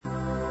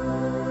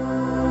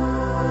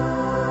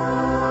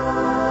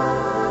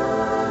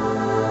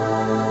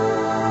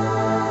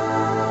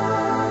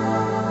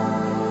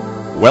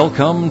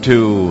Welcome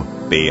to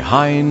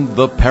Behind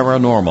the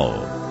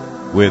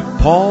Paranormal with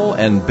Paul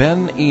and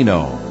Ben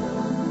Eno.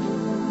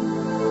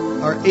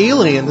 Are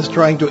aliens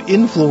trying to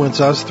influence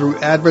us through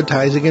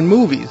advertising and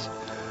movies?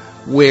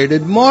 Where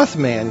did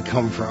Mothman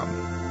come from?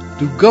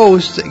 Do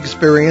ghosts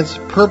experience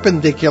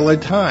perpendicular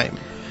time?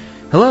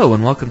 Hello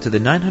and welcome to the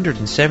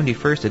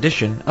 971st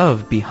edition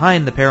of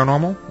Behind the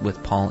Paranormal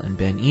with Paul and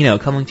Ben Eno,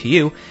 coming to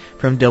you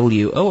from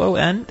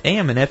WOON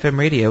AM and FM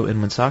radio in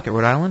Woonsocket,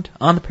 Rhode Island,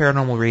 on the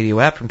Paranormal Radio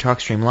app from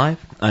TalkStream Live,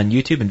 on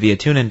YouTube and via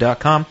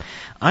TuneIn.com.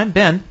 I'm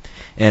Ben,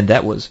 and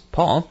that was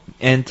Paul,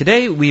 and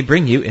today we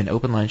bring you an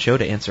open line show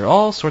to answer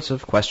all sorts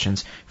of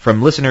questions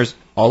from listeners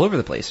all over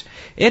the place,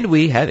 and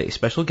we have a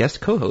special guest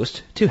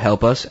co-host to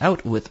help us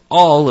out with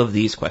all of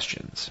these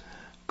questions.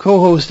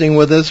 Co-hosting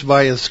with us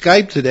via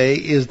Skype today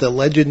is the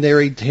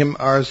legendary Tim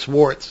R.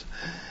 Swartz.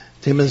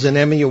 Tim is an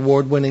Emmy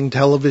Award-winning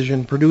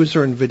television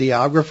producer and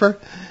videographer,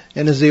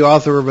 and is the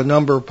author of a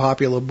number of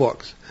popular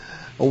books.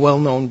 A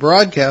well-known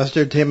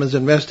broadcaster, Tim has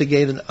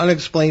investigated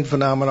unexplained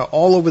phenomena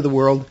all over the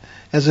world,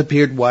 has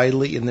appeared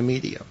widely in the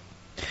media.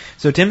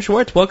 So Tim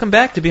Schwartz, welcome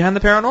back to Behind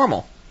the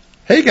Paranormal.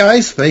 Hey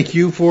guys, thank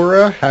you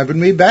for having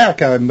me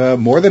back. I'm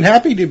more than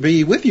happy to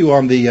be with you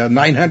on the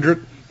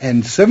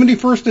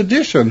 971st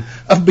edition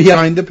of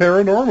Behind the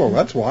Paranormal.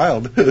 That's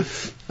wild. Oh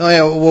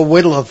yeah, we'll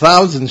wait till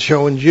 1,000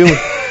 show in June.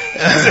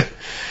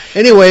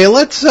 Anyway,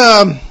 let's,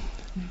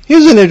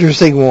 here's an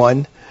interesting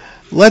one.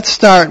 Let's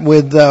start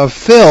with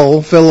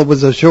Phil. Phil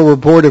was a show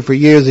reporter for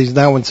years. He's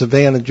now in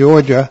Savannah,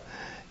 Georgia.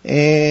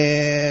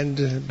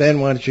 And Ben,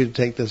 why don't you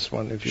take this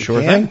one if you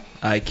Sure can? thing.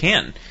 I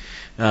can.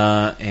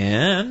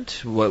 And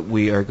what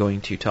we are going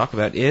to talk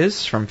about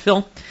is from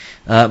Phil.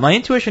 My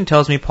intuition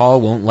tells me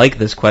Paul won't like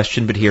this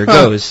question, but here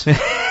goes. Does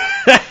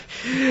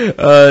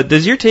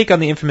your take on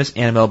the infamous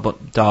Annabelle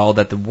doll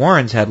that the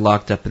Warrens had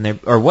locked up in their,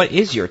 or what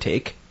is your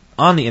take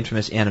on the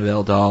infamous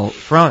Annabelle doll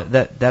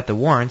that the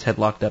Warrens had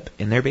locked up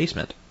in their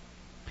basement?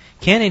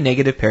 Can a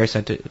negative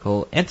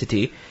parasitical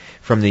entity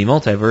from the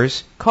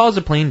multiverse cause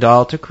a plain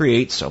doll to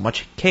create so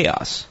much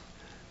chaos?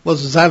 Well,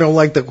 since I don't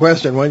like the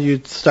question, why don't you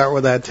start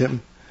with that,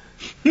 Tim?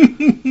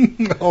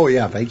 Oh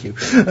yeah, thank you.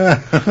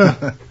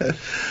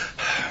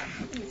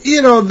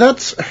 You know,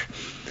 that's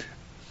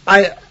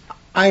I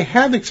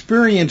have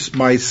experienced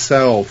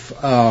myself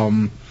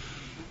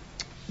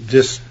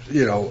just,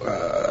 you know,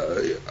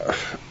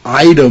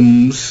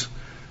 items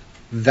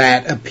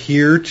that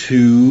appear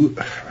to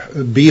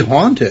be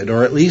haunted,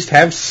 or at least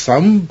have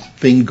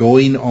something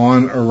going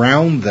on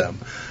around them.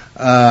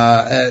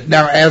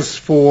 Now, as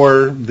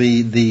for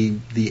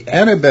the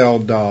Annabelle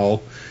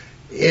doll,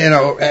 you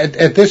know,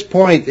 at this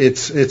point,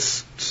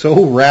 it's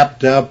so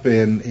wrapped up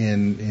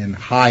in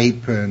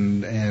hype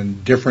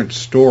and different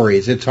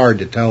stories. It's hard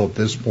to tell at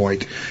this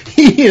point,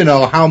 you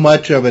know, how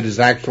much of it is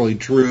actually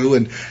true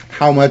and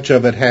how much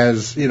of it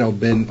has, you know,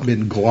 been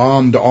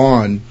glommed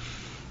on,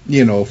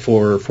 you know,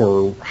 for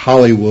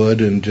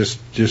Hollywood and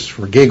just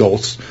for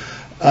giggles.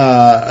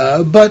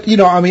 But, you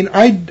know, I mean,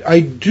 I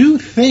do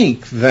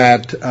think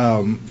that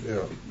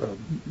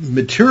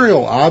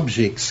material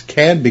objects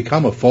can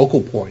become a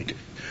focal point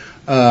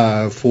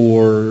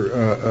for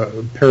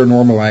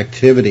paranormal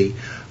activity.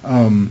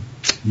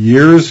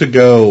 Years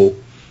ago,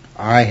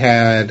 I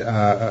had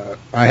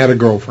a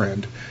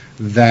girlfriend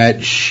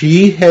that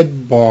she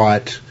had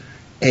bought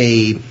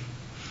a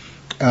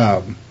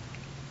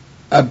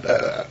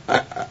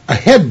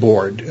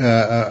headboard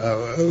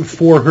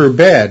for her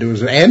bed. It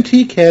was an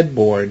antique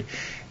headboard,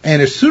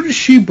 and as soon as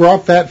she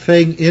brought that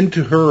thing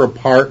into her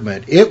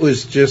apartment, it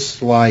was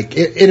just like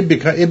it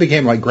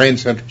became like Grand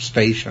Central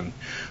Station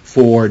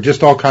for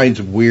just all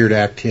kinds of weird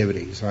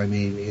activities. I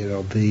mean, you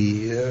know,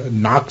 the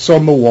knocks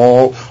on the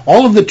wall,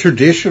 all of the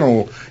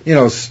traditional, you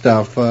know,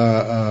 stuff,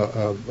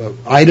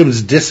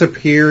 items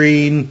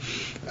disappearing.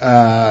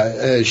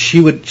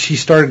 She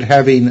started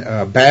having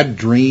bad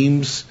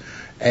dreams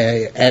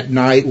at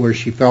night where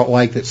she felt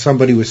like that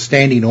somebody was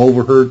standing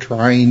over her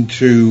trying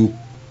to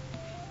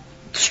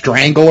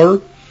strangle her.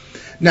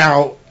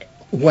 Now,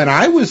 when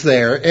I was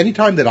there,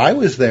 anytime that I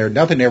was there,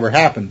 nothing ever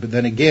happened. But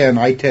then again,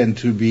 I tend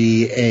to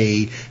be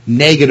a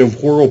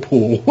negative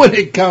whirlpool when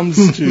it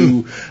comes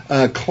to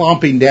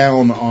clomping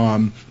down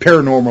on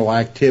paranormal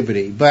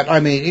activity. But, I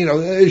mean, you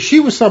know,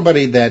 she was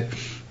somebody that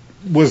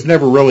was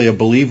never really a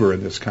believer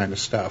in this kind of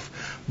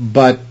stuff.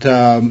 But,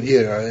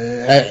 you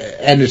know,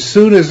 and as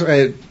soon as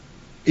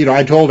you know,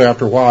 I told her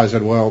after a while, I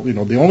said, well, you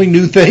know, the only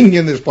new thing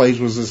in this place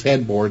was this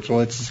headboard, so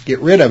let's just get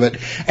rid of it.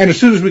 And as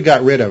soon as we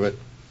got rid of it,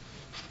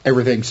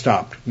 everything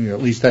stopped. You know,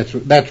 at least that's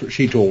what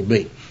she told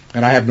me.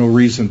 And I have no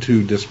reason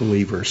to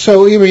disbelieve her.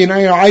 So, I mean,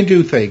 I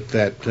do think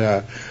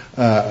that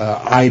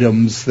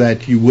items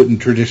that you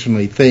wouldn't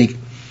traditionally think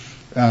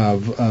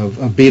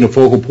of being a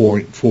focal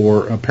point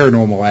for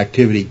paranormal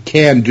activity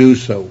can do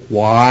so.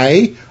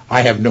 Why?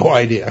 I have no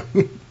idea.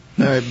 All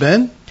right,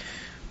 Ben?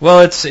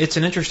 Well, it's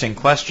an interesting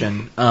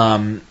question,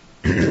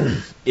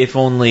 if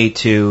only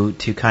to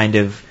kind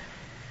of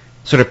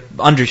sort of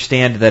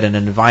understand that an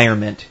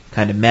environment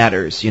kind of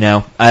matters, you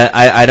know.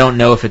 I don't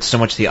know if it's so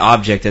much the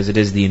object as it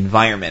is the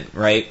environment,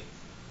 right?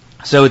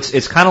 So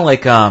it's kind of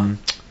like I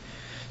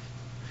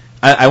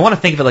want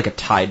to think of it like a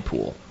tide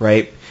pool,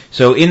 right?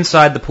 So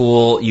inside the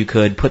pool, you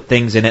could put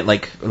things in it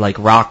like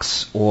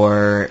rocks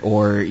or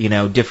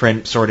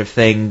different sort of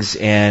things,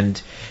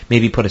 and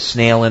maybe put a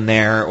snail in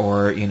there,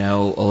 or a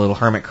little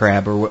hermit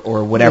crab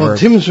or whatever. Well,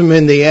 Tim's from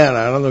Indiana.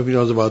 I don't know if he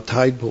knows about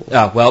tide pools.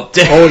 Oh well.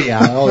 Oh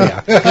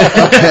yeah.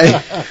 Okay.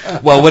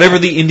 Well, whatever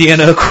the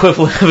Indiana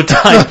equivalent of a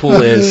tide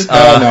pool is. No,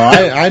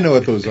 I know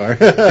what those are.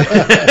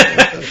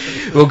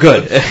 Well,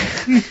 good.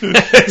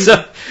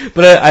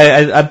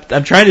 But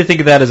I'm trying to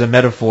think of that as a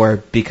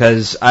metaphor,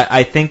 because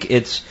I think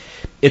it's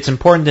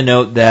important to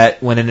note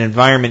that when an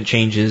environment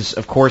changes,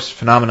 of course,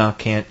 phenomena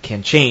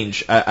can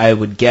change. I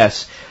would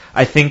guess.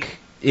 I think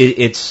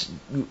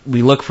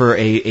we look for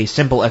a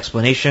simple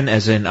explanation,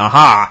 as in,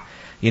 aha,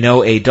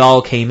 a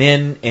doll came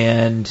in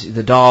and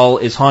the doll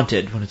is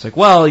haunted. When it's like,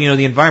 well,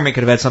 the environment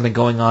could have had something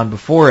going on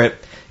before it,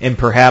 and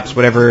perhaps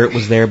whatever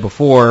was there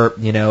before,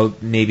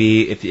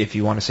 maybe if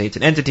you want to say it's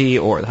an entity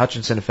or the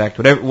Hutchinson effect,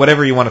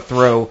 whatever you want to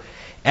throw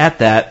at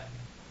that,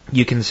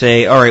 you can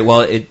say, all right,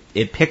 well,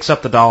 it picks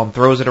up the doll and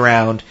throws it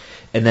around,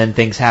 and then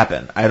things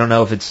happen. I don't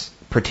know if it's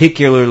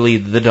particularly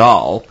the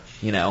doll,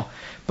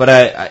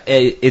 but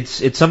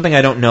it's something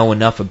I don't know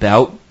enough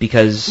about,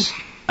 because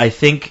I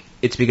think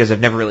it's because I've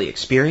never really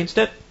experienced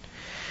it,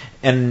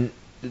 and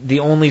the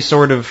only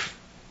sort of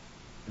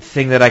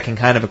thing that I can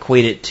kind of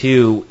equate it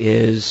to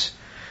is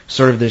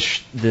sort of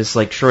this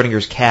like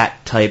Schrodinger's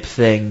cat type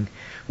thing,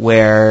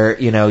 where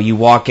you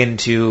walk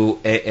into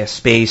a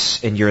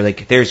space and you're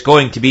like, there's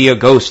going to be a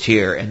ghost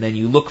here, and then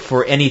you look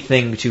for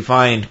anything to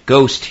find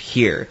ghost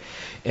here.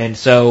 And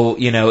so,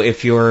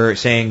 if you're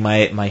saying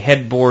my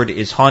headboard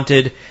is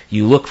haunted,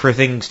 you look for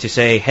things to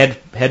say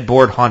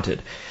headboard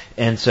haunted.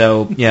 And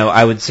so,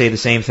 I would say the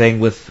same thing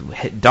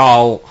with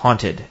doll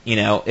haunted.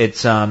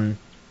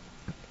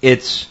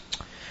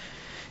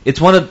 It's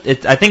one of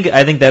it. I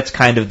think that's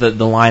kind of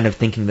the line of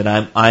thinking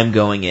that I'm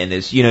going in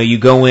is, you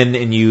go in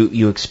and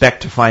you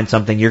expect to find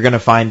something, you're going to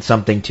find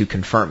something to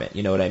confirm it.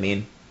 You know what I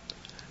mean?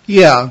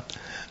 Yeah.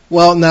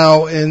 Well,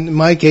 now in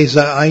my case,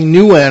 I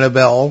knew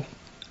Annabelle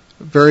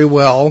very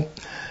well.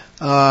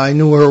 I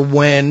knew her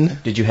when.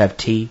 Did you have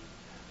tea?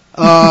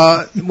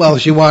 Well,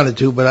 she wanted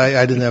to, but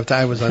I didn't have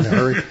time. I was in a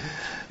hurry.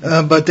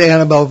 But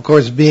Annabelle, of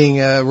course,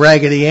 being a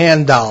Raggedy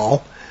Ann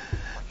doll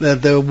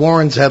that the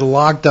Warrens had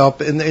locked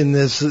up in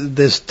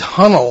this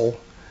tunnel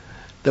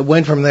that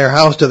went from their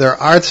house to their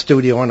art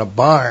studio in a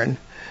barn,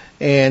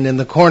 and in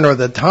the corner of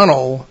the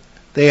tunnel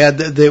they had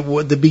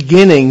the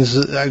beginnings,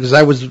 because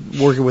I was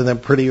working with them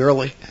pretty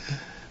early,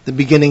 the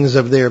beginnings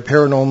of their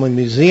paranormal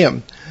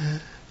museum.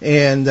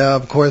 And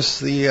of course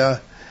the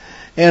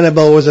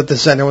Annabelle was at the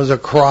center, was a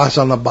cross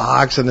on the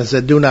box, and it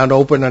said, "Do not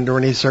open under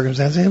any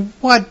circumstances."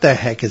 What the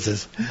heck is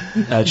this?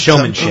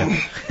 Showmanship.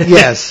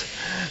 Yes.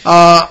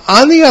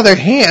 On the other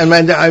hand,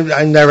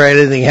 I never had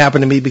anything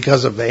happen to me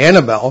because of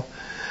Annabelle,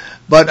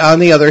 but on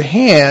the other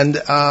hand,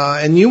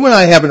 and you and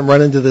I haven't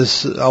run into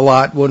this a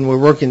lot when we're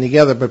working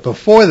together, but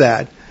before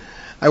that,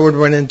 I would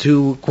run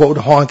into, quote,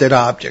 haunted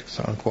objects,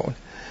 unquote.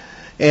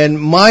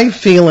 And my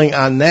feeling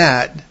on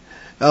that,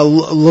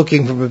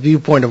 looking from a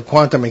viewpoint of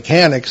quantum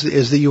mechanics,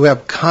 is that you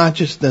have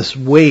consciousness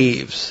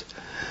waves.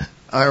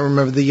 I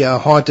remember the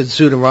haunted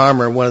suit of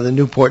armor in one of the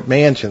Newport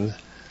mansions.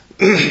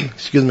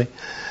 Excuse me.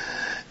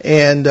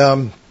 And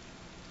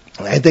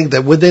I think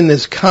that within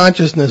this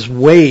consciousness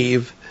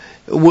wave,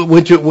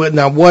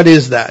 now what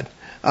is that?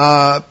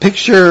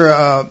 Picture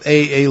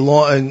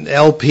an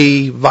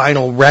LP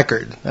vinyl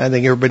record. I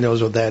think everybody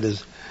knows what that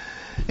is.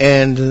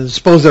 And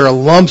suppose there are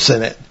lumps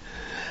in it.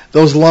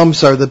 Those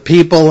lumps are the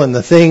people and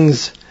the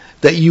things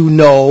that you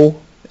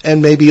know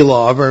and maybe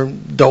love or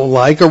don't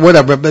like or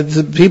whatever, but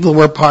the people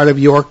who are part of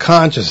your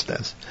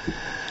consciousness.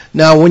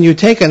 Now, when you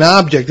take an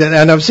object,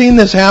 and I've seen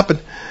this happen,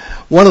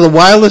 one of the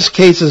wildest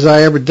cases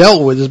I ever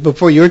dealt with is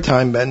before your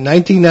time, Ben,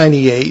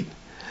 1998,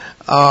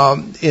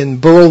 in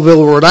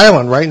Burrillville, Rhode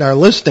Island, right in our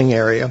listing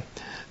area.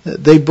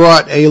 They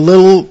brought a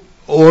little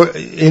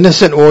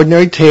innocent,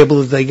 ordinary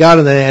table that they got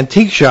in an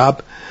antique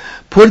shop,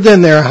 put it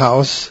in their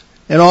house,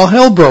 and all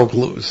hell broke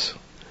loose.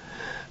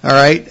 All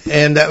right,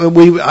 and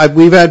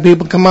we've had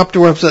people come up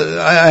to us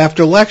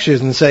after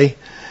lectures and say,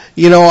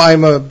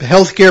 I'm a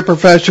healthcare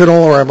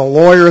professional or I'm a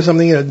lawyer or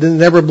something,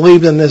 never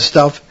believed in this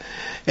stuff,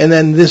 and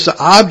then this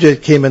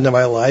object came into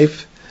my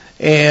life,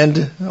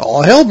 and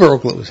all hell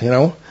broke loose,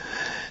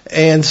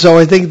 And so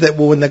I think that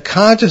when the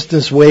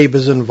consciousness wave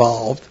is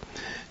involved,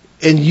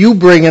 and you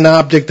bring an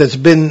object that's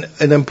been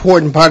an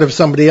important part of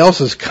somebody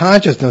else's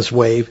consciousness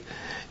wave,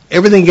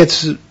 everything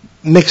gets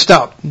mixed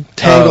up,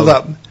 tangled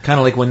up. Kind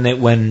of like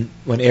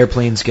when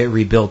airplanes get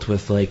rebuilt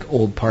with like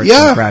old parts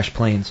from crashed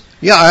planes.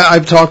 Yeah,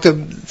 I've talked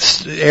to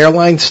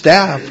airline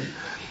staff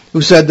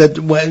who said that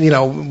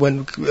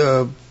when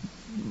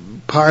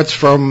parts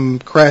from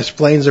crashed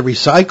planes are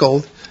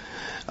recycled,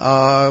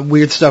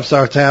 weird stuff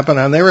starts happening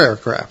on their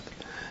aircraft.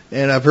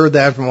 And I've heard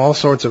that from all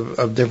sorts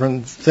of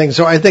different things.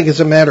 So I think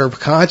it's a matter of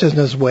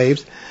consciousness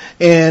waves.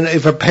 And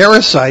if a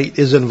parasite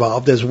is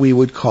involved, as we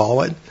would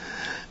call it,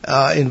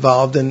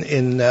 involved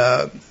in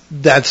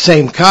that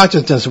same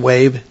consciousness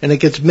wave and it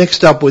gets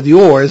mixed up with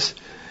yours,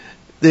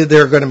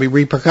 there are going to be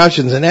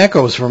repercussions and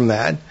echoes from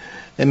that.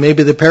 And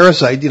maybe the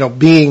parasite,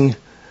 being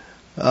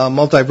a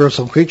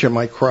multiversal creature,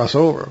 might cross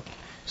over.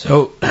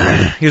 So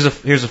here's a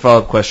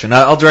follow-up question.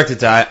 I'll direct it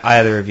to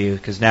either of you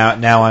because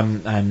now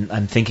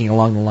I'm thinking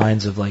along the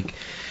lines of like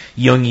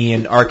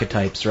Jungian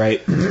archetypes,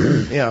 right?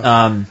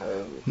 Yeah.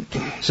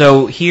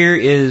 So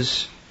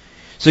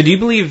do you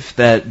believe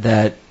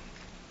that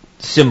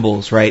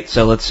symbols, right?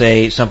 So let's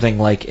say something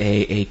like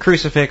a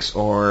crucifix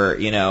or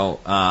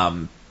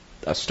a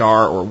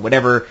star or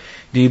whatever.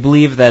 Do you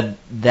believe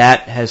that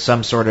has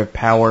some sort of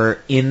power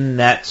in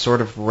that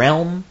sort of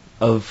realm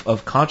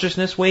of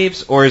consciousness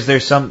waves, or is there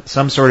some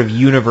sort of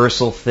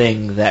universal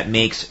thing that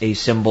makes a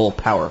symbol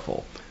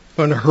powerful? I'm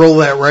going to hurl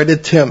that right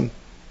at Tim.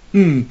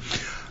 I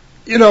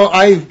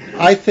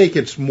think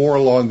it's more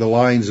along the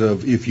lines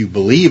of if you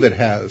believe it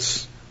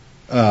has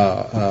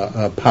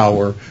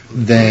power,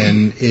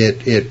 then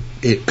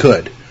it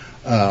could.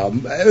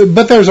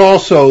 But there's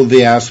also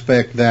the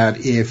aspect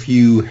that if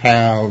you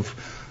have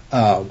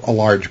a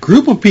large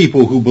group of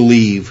people who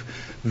believe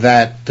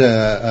that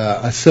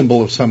a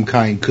symbol of some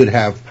kind could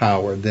have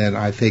power, then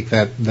I think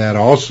that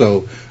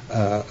also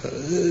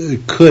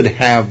could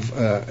have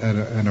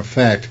an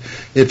effect.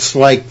 It's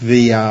like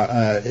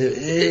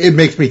it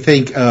makes me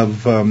think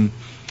of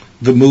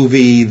the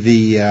movie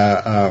The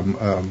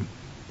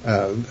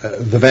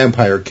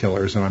Vampire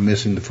Killers, and I'm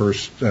missing the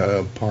first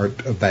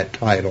part of that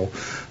title,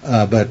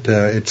 but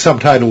its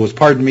subtitle was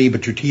 "Pardon me,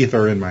 but your teeth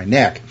are in my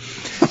neck."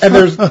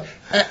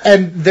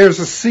 And there's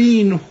a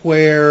scene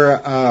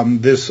where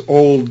this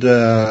old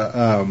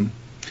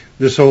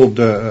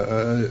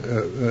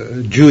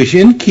Jewish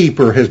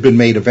innkeeper has been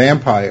made a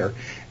vampire,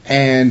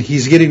 and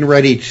he's getting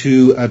ready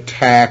to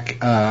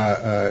attack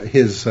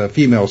his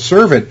female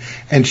servant,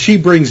 and she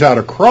brings out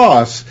a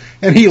cross,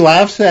 and he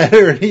laughs at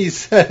her and he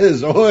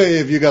says, "Oi,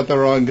 have you got the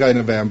wrong kind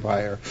of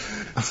vampire?"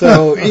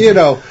 So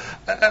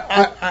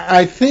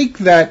I think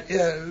that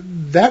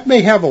that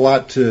may have a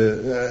lot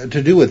to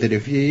do with it.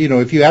 If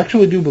you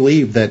actually do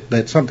believe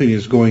that something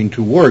is going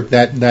to work,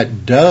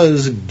 that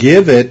does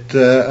give it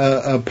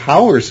a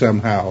power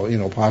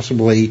somehow.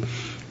 Possibly,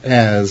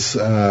 as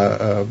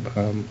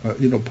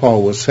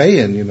Paul was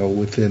saying,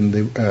 within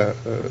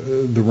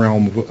the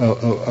realm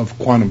of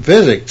quantum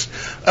physics.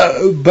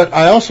 But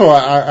I also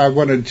I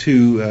wanted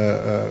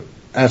to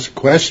ask a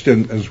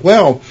question as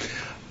well.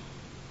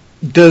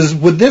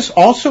 Would this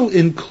also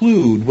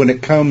include, when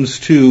it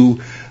comes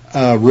to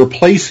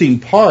replacing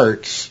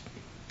parts,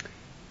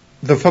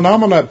 the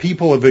phenomena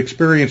people have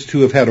experienced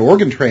who have had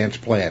organ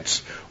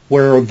transplants,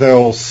 where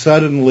they'll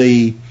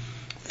suddenly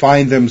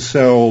find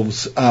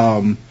themselves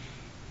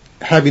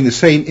having the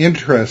same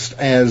interest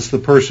as the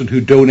person who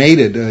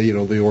donated,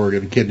 the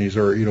organ, kidneys,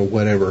 or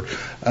whatever.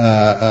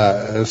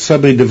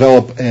 Suddenly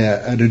develop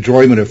an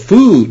enjoyment of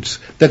foods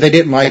that they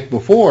didn't like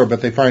before,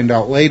 but they find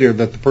out later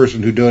that the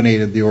person who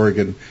donated the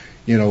organ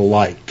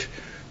liked.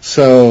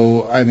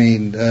 So, I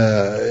mean,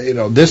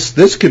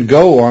 this could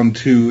go on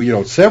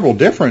to, several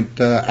different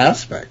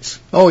aspects.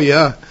 Oh,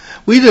 yeah.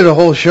 We did a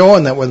whole show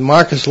on that with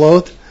Marcus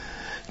Loth,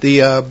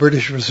 the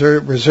British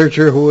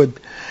researcher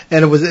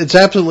and it's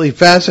absolutely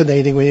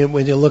fascinating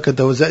when you look at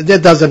those.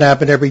 That doesn't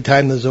happen every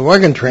time there's an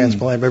organ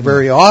transplant, but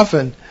very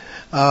often,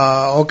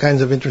 all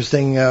kinds of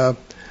interesting,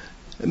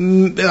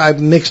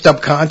 mixed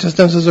up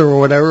consciousnesses or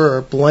whatever,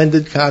 or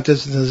blended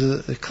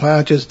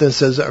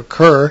consciousnesses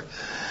occur.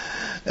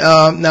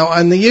 Now,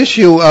 on the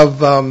issue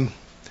of,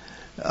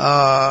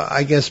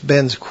 I guess,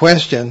 Ben's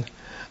question,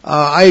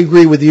 I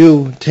agree with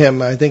you,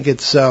 Tim. I think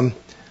it's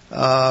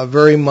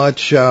very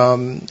much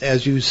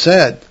as you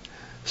said.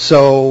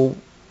 So,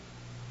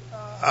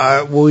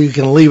 we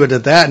can leave it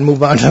at that and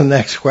move on to the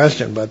next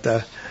question. But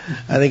I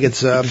think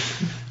it's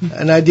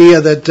an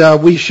idea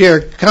that we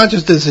share.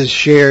 Consciousness is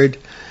shared.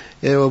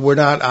 We're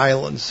not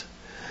islands.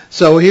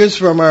 So here's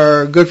from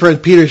our good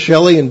friend Peter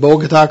Shelley in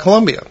Bogota,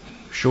 Colombia.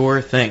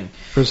 Sure thing.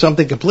 For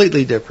something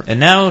completely different. And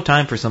now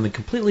time for something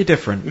completely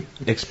different.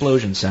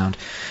 Explosion sound.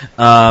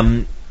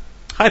 Hi,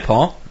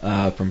 Paul,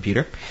 from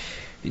Peter.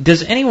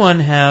 Does anyone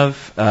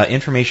have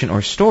information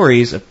or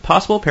stories of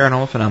possible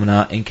paranormal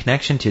phenomena in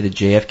connection to the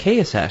JFK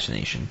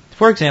assassination?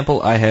 For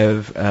example, I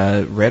have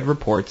read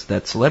reports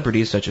that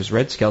celebrities such as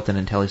Red Skelton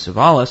and Telly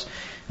Savalas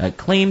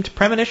claimed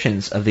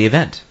premonitions of the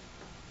event.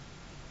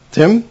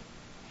 Tim?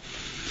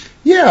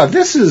 Yeah,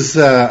 this is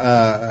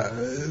a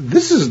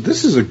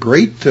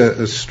great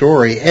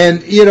story,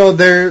 and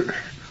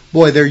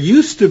there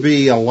used to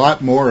be a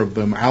lot more of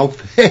them out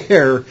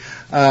there,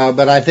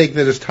 but I think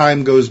that as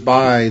time goes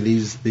by,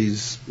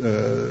 these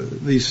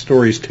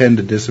stories tend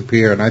to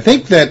disappear, and I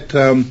think that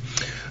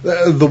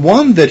the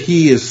one that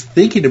he is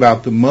thinking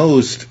about the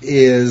most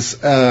is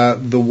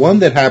the one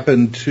that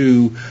happened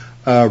to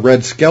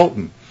Red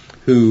Skelton,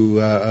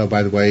 who,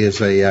 by the way, is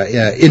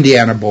a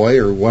Indiana boy,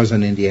 or was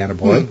an Indiana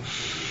boy.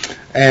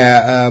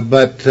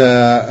 But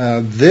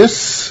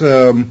this,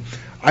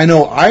 I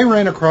know I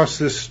ran across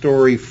this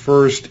story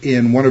first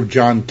in one of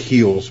John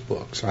Keel's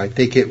books. I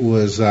think it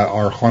was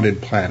Our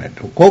Haunted Planet.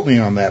 Don't quote me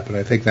on that, but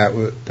I think that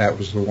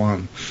was the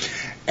one.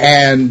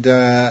 And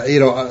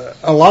a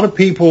lot of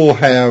people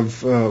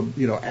have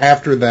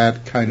after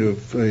that kind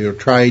of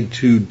tried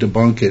to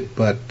debunk it,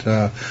 but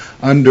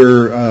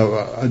under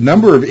a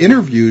number of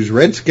interviews,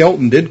 Red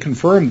Skelton did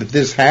confirm that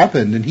this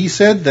happened, and he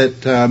said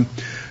that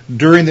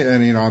during the,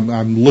 and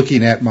I'm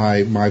looking at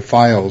my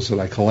files that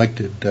I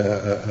collected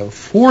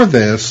for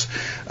this.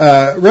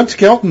 Red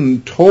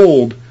Skelton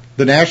told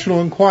the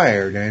National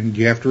Enquirer, and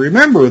you have to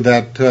remember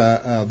that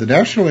the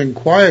National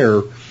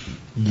Enquirer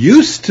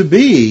used to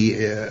be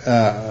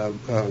a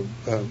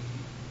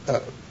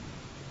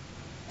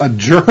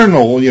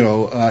journal,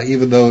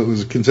 even though it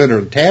was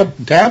considered a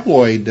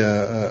tabloid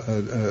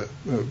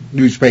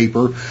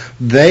newspaper.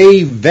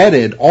 They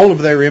vetted all of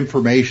their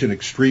information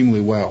extremely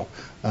well.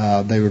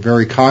 They were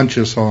very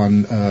conscious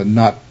on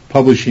not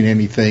publishing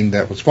anything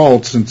that was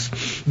false, since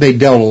they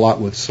dealt a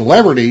lot with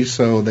celebrities,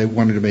 so they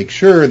wanted to make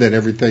sure that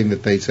everything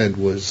that they said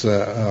was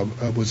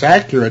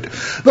accurate.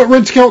 But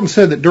Red Skelton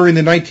said that during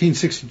the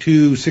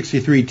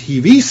 1962-63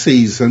 TV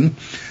season,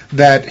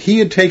 that he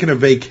had taken a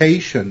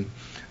vacation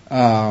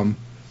in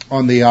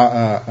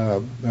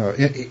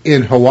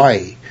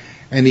Hawaii,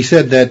 and he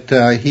said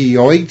that he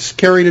always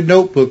carried a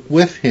notebook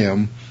with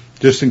him,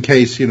 just in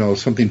case,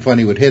 something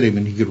funny would hit him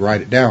and he could write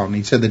it down. And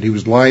he said that he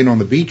was lying on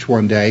the beach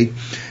one day,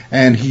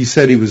 and he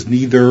said he was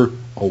neither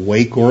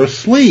awake or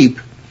asleep,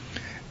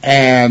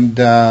 and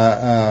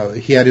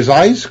he had his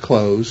eyes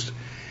closed,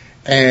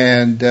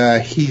 and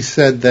he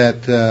said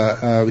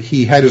that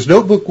he had his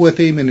notebook with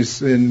him, and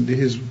in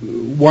his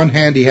one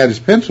hand he had his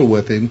pencil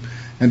with him,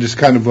 and just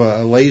kind of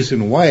lazing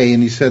away.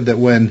 And he said that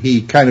when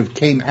he kind of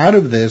came out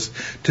of this,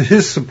 to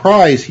his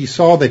surprise, he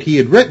saw that he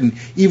had written,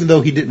 even though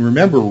he didn't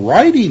remember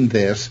writing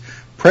this,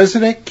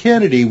 President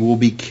Kennedy will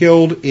be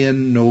killed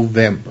in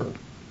November.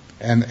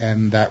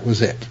 And that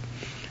was it.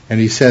 And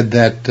he said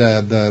that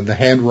the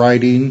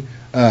handwriting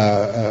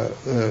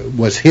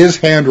was his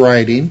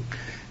handwriting,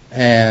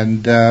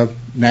 and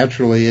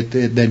naturally it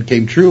then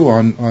came true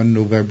on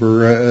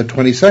November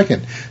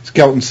 22nd.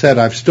 Skelton said,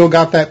 I've still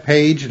got that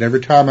page, and every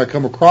time I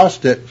come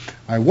across it,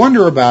 I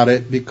wonder about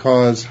it,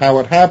 because how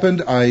it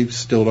happened, I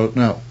still don't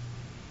know.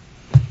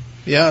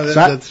 Yeah,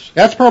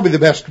 that's probably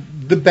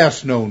the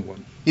best known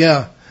one.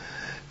 Yeah.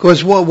 Of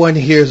course, one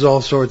hears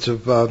all sorts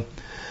of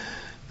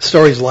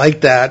stories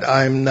like that.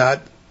 I'm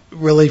not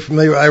really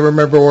familiar. I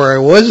remember where I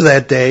was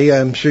that day.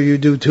 I'm sure you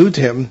do too,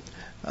 Tim.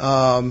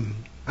 I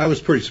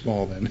was pretty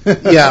small then.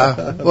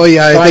 Yeah. Well,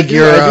 yeah, I think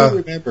you're I do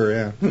remember,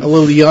 yeah. a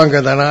little younger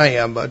than I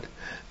am, but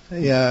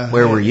yeah.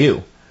 Where were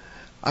you?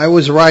 I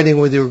was riding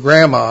with your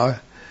grandma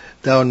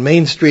down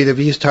Main Street of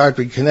East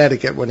Hartford,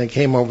 Connecticut, when it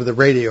came over the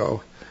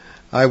radio.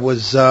 I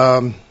was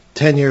 10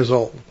 years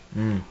old.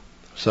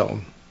 So,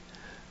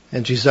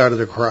 and she started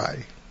to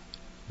cry.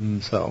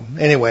 So,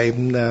 anyway,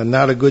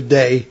 not a good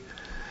day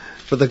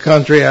for the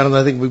country.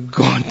 I think we've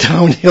gone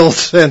downhill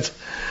since.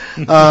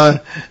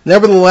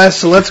 Nevertheless,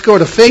 so let's go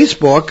to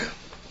Facebook.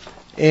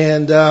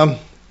 And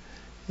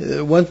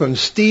it went from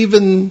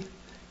Stephen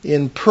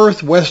in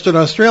Perth, Western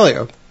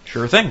Australia.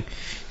 Sure thing.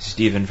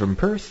 Stephen from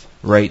Perth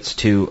writes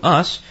to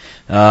us.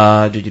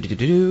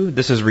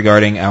 This is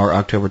regarding our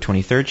October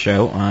 23rd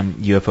show on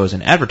UFOs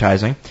and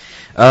advertising.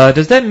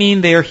 Does that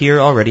mean they are here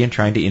already and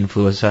trying to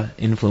influence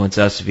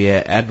us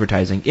via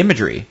advertising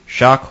imagery?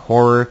 Shock,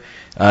 horror.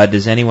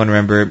 Does anyone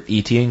remember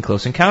E.T. and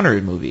Close Encounter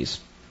movies?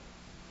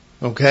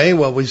 Okay,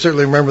 well, we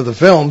certainly remember the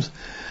films.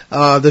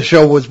 The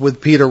show was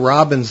with Peter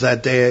Robbins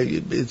that day.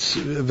 It's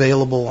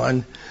available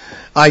on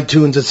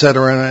iTunes,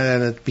 etc.,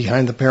 and at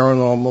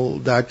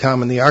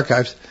BehindTheParanormal.com in the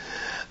archives.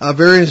 A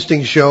very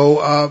interesting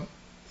show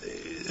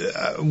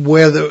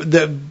where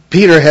the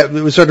Peter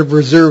was sort of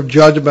reserved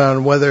judgment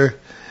on whether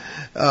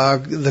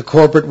the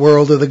corporate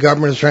world or the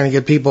government is trying to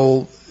get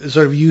people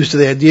sort of used to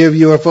the idea of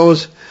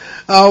UFOs.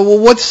 Well,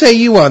 what say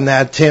you on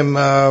that, Tim?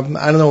 I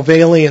don't know if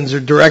aliens are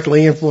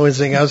directly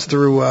influencing us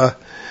through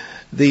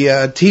the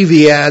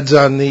TV ads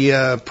on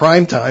the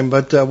prime time,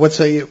 but what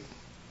say you?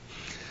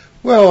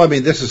 Well, I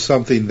mean, this is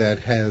something that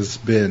has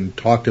been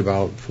talked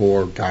about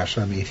for,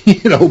 probably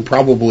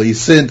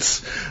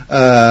since,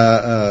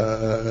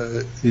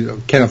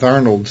 Kenneth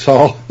Arnold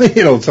saw,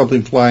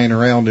 something flying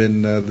around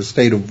in the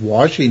state of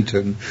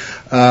Washington.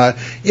 I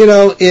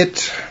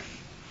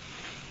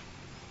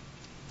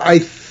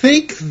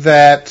think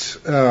that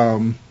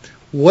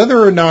whether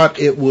or not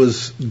it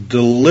was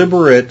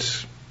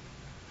deliberate,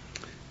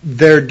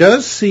 there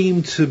does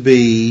seem to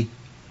be,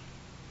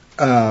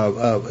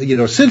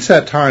 since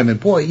that time, and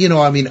boy,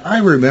 I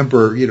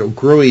remember,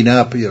 growing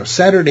up,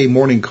 Saturday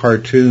morning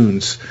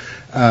cartoons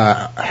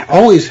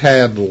always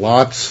had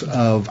lots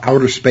of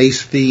outer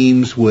space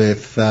themes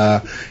with,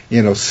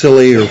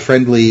 silly or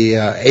friendly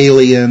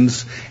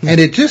aliens,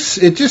 and it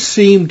just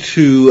seemed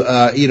to,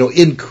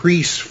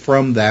 increase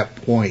from that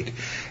point.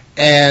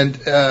 And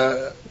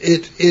I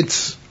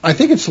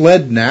think it's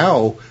led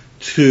now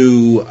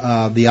to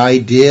the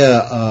idea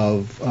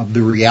of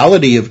the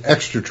reality of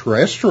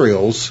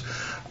extraterrestrials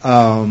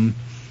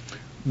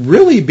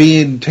really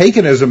being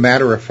taken as a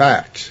matter of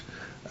fact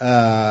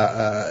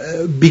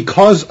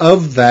because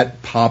of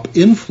that pop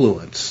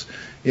influence.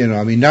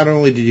 Not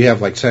only did you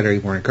have like Saturday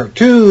morning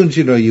cartoons,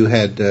 you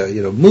had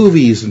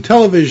movies and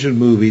television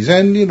movies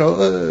and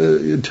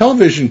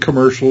television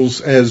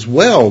commercials as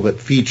well that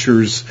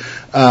features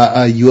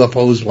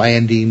UFOs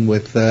landing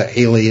with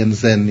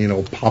aliens,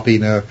 then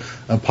popping a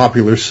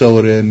popular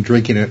soda and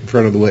drinking it in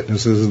front of the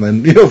witnesses, and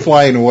then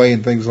flying away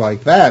and things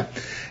like that.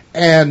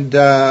 And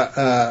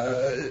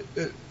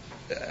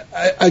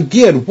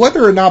again,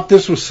 whether or not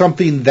this was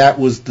something that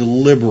was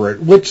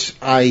deliberate, which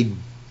I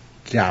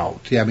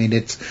doubt.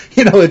 It's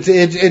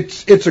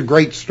a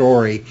great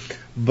story,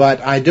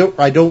 but I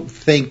don't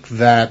think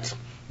that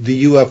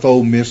the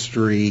UFO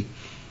mystery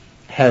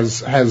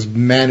has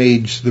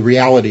managed, the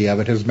reality of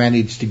it has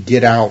managed to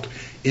get out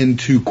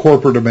into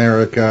corporate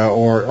America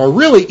or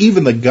really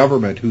even the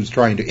government, who's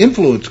trying to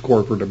influence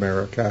corporate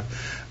America,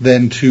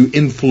 than to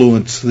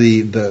influence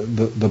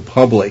the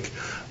public.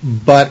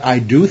 But I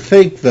do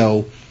think,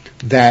 though,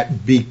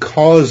 that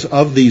because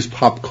of these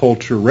pop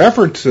culture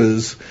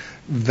references,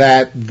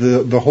 that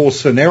the whole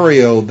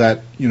scenario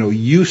that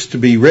used to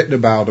be written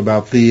about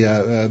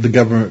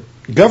the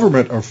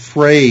government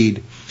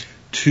afraid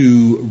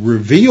to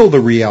reveal the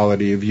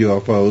reality of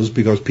UFOs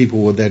because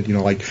people would then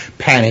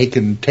panic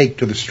and take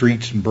to the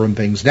streets and burn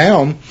things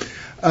down,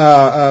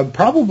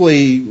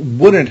 probably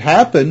wouldn't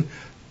happen,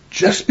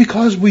 just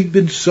because we've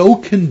been so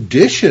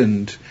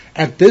conditioned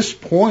at this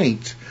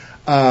point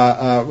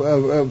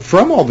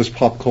from all this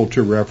pop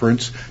culture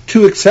reference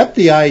to accept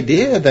the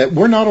idea that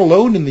we're not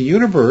alone in the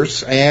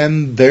universe,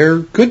 and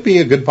there could be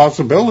a good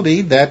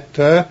possibility that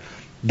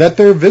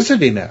they're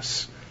visiting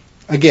us.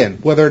 Again,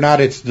 whether or not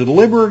it's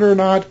deliberate or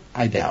not,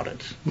 I doubt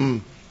it.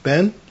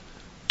 Ben?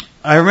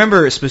 I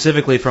remember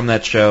specifically from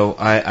that show,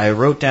 I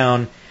wrote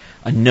down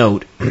a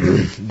note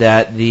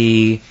that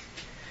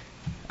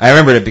I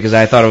remembered it because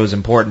I thought it was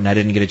important. I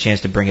didn't get a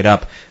chance to bring it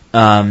up.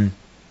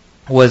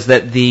 Was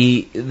that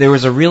there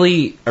was a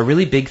really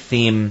big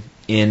theme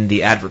in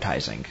the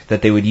advertising,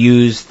 that they would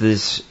use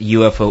this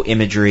UFO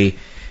imagery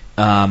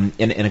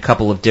in a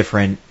couple of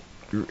different,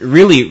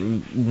 really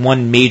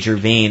one major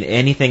vein.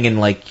 Anything in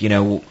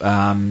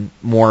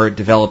more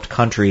developed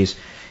countries,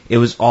 it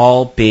was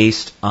all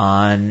based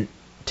on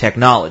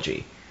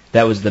technology.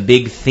 That was the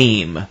big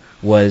theme.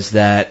 Was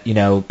that,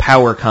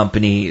 power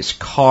companies,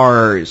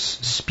 cars,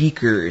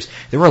 speakers.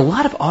 There were a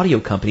lot of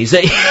audio companies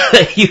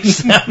that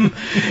used them,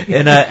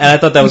 and I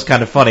thought that was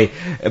kind of funny.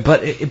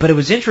 But it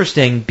was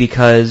interesting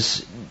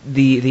because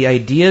the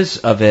ideas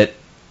of it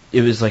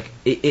was like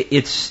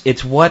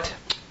it's what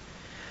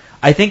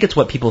I think it's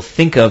what people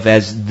think of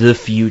as the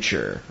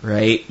future,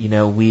 right?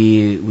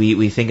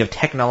 We think of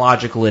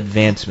technological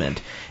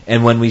advancement,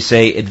 and when we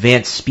say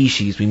advanced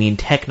species, we mean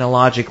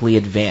technologically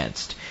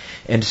advanced.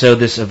 And so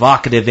this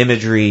evocative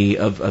imagery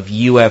of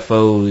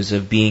UFOs,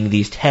 of being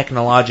these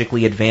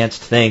technologically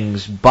advanced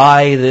things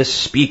by this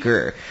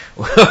speaker,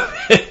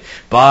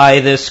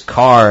 by this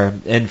car,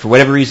 and for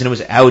whatever reason it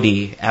was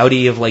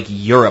Audi of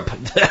Europe,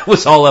 that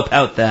was all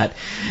about that.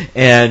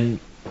 And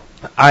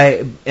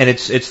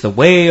it's the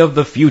way of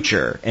the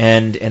future,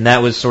 and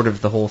that was sort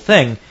of the whole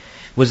thing,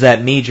 was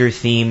that major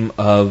theme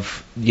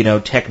of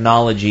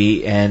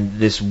technology and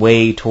this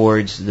way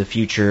towards the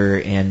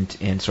future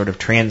and sort of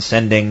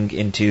transcending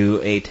into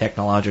a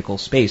technological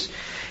space.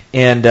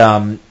 And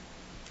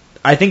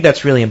I think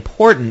that's really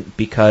important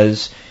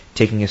because,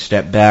 taking a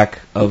step back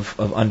of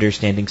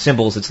understanding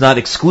symbols, it's not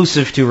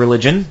exclusive to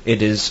religion.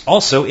 It is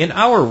also in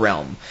our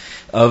realm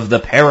of the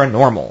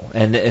paranormal,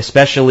 and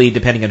especially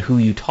depending on who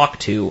you talk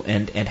to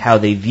and how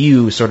they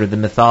view sort of the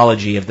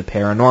mythology of the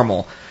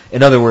paranormal.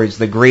 In other words,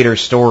 the greater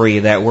story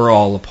that we're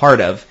all a part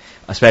of,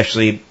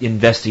 especially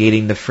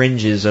investigating the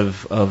fringes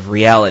of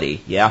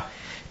reality, yeah?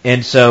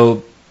 And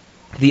so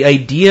the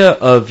idea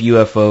of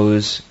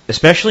UFOs,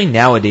 especially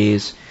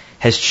nowadays,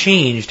 has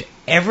changed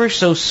ever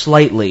so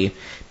slightly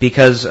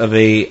because of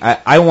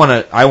I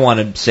want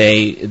to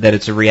say that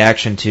it's a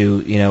reaction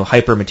to,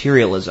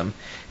 hypermaterialism.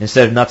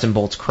 Instead of nuts and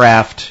bolts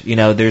craft,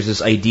 there's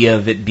this idea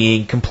of it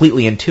being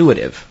completely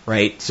intuitive,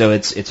 right? So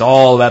it's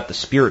all about the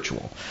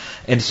spiritual.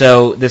 And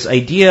so this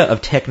idea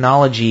of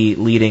technology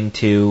leading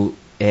to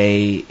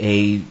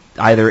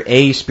either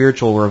A,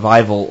 spiritual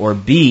revival, or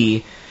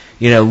B,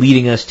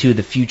 leading us to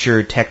the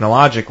future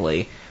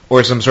technologically,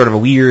 or some sort of a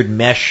weird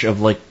mesh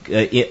of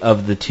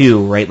of the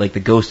two, right? Like the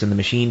Ghost in the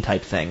Machine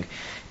type thing.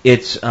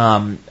 It's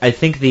I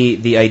think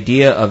the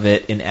idea of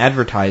it in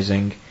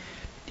advertising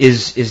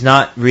is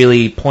not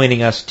really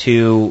pointing us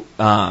to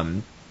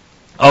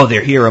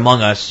they're here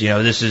among us.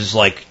 This is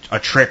like a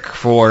trick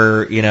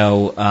for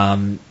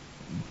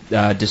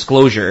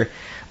disclosure.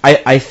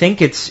 I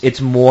think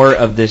it's more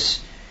of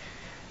this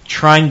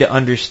trying to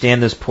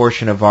understand this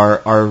portion of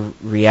our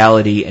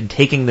reality and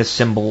taking the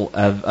symbol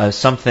of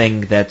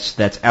something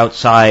that's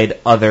outside,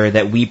 other,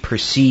 that we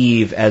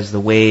perceive as the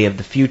way of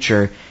the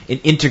future,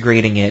 and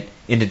integrating it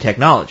into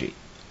technology.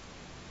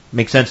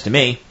 Makes sense to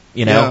me.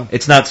 You know, Yeah.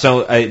 it's not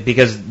so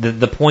because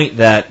the point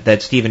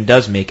that Stephen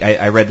does make.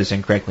 I read this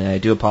incorrectly, and I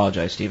do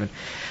apologize, Stephen.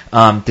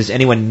 Does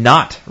anyone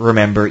not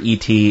remember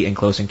E.T. and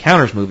Close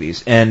Encounters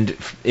movies? And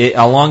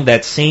along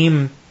that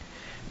same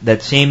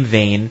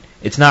vein,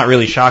 it's not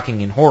really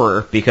shocking in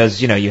horror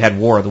because, you know, you had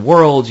War of the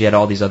Worlds, you had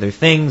all these other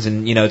things,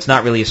 and, you know, it's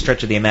not really a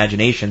stretch of the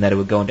imagination that it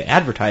would go into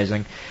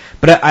advertising.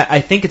 But I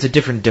think it's a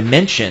different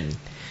dimension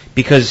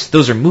because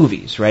those are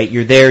movies, right?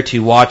 You're there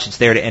to watch, it's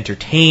there to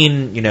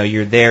entertain, you know,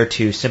 you're there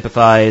to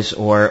sympathize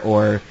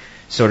or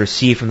sort of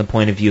see from the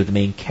point of view of the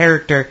main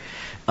character.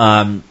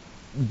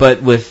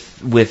 But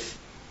with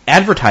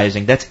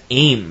advertising, that's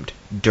aimed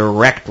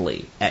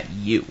directly at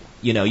you.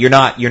 You know, you're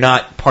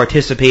not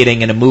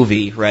participating in a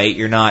movie, right?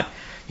 You're not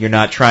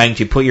trying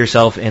to put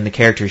yourself in the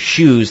character's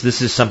shoes.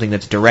 This is something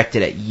that's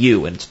directed at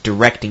you, and it's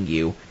directing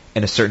you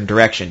in a certain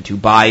direction to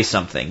buy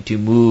something, to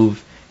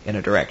move in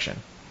a direction.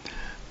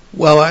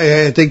 Well,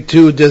 I think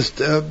too, just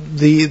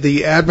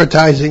the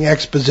advertising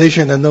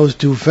exposition in those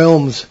two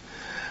films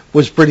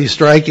was pretty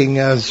striking.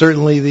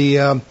 Certainly,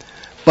 the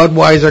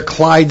Budweiser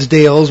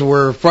Clydesdales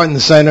were front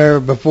and center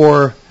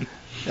before.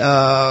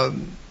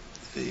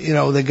 You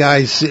know, the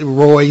guy,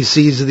 Roy,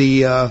 sees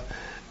the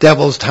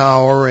Devil's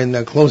Tower and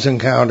the Close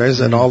Encounters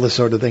and all this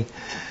sort of thing.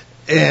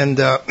 And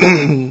that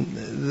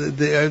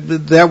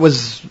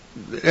was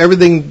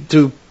everything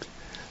to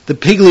the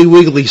Piggly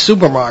Wiggly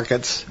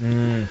supermarkets.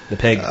 The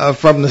pig.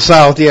 From the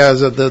South, yeah,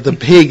 the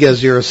pig,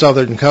 as your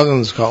Southern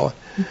cousins call it.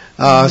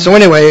 So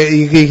anyway,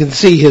 you can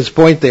see his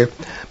point there.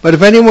 But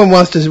if anyone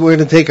wants to, we're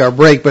going to take our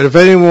break, but if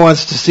anyone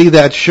wants to see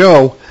that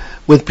show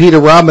with Peter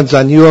Robbins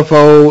on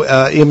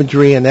UFO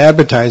imagery and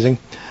advertising,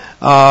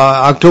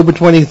 October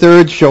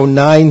 23rd, show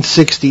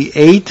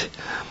 968.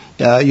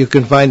 You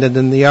can find it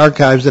in the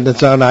archives, and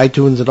it's on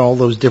iTunes and all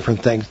those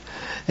different things.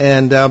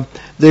 And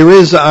there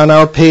is on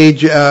our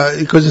page,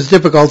 because it's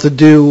difficult to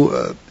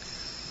do,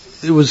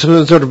 it was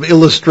sort of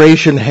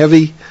illustration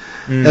heavy.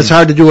 That's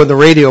hard to do on the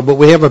radio, but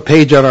we have a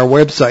page on our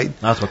website.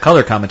 That's what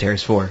color commentary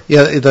is for.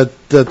 Yeah,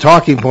 the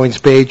talking points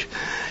page.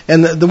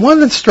 And the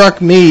one that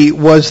struck me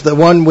was the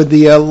one with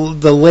the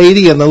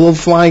lady and the little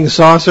flying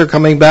saucer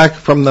coming back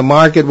from the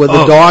market with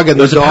the dog and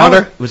the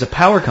daughter. It was a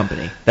power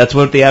company. That's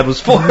what the ad was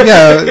for.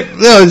 Yeah,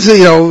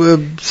 you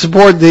know,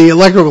 support the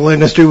electrical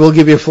industry. We'll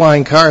give you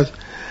flying cars.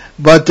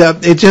 But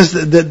it just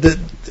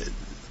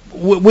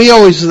we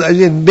always,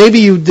 maybe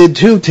you did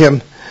too,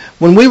 Tim.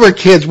 When we were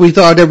kids, we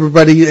thought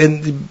everybody,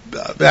 and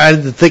I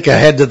didn't think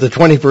ahead to the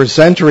 21st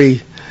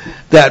century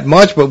that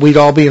much, but we'd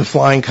all be in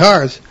flying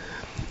cars.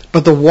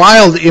 But the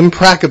wildly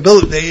impractical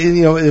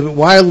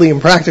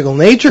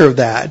nature of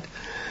that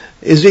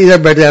is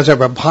everybody has to have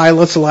a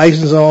pilot's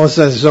license and all this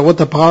stuff. So what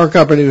the power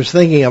company was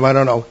thinking of, I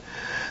don't know.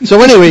 So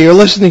anyway, you're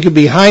listening to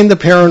Behind the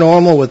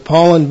Paranormal with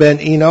Paul and Ben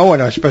Eno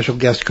and our special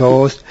guest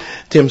co-host,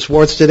 Tim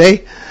Swartz,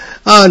 today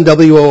on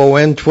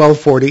WOON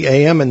 1240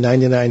 AM and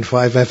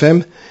 99.5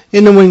 FM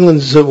in New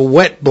England's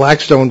wet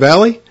Blackstone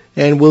Valley.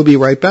 And we'll be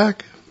right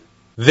back.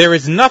 There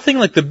is nothing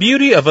like the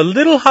beauty of a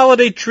little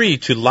holiday tree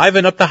to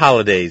liven up the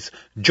holidays.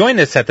 Join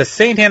us at the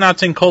St. Anne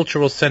Arts and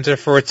Cultural Center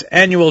for its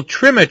annual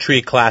Trim a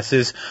Tree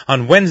classes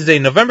on Wednesday,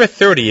 November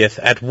 30th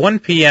at 1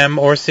 p.m.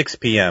 or 6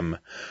 p.m.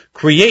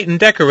 Create and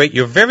decorate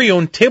your very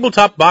own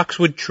tabletop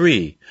boxwood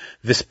tree.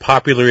 This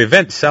popular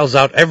event sells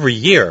out every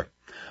year.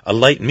 A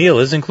light meal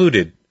is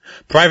included.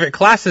 Private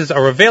classes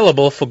are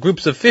available for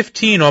groups of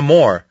 15 or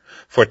more.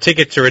 For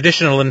tickets or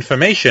additional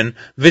information,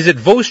 visit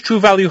Vos True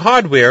Value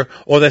Hardware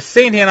or the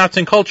St. Anne Arts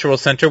and Cultural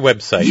Center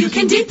website. You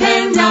can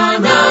depend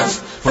on us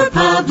for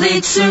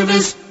public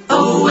service,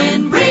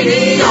 ON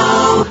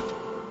Radio.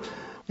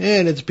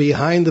 And it's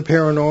Behind the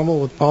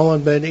Paranormal with Paul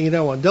and Ben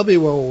Eno on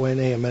WOON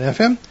AM and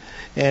FM.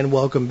 And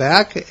welcome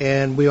back.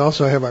 And we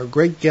also have our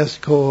great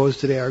guest co-host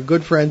today, our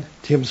good friend,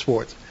 Tim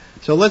Swartz.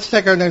 So let's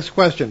take our next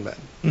question,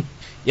 Ben.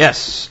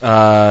 Yes,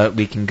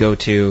 we can go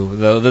to,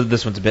 though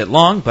this one's a bit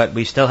long, but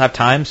we still have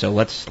time, so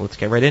let's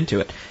get right into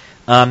it.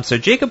 So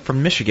Jacob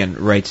from Michigan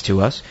writes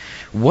to us,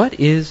 what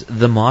is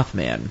the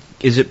Mothman?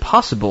 Is it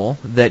possible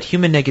that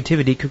human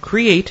negativity could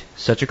create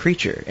such a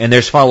creature? And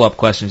there's follow-up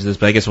questions to this,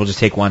 but I guess we'll just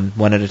take one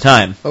at a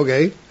time.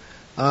 Okay.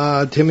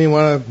 Tim, you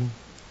want to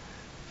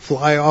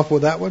fly off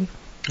with that one?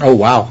 Oh,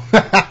 wow.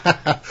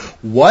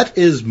 What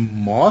is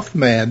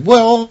Mothman?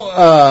 Well,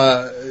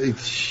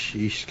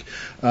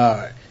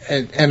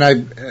 and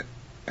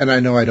I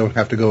know I don't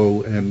have to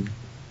go and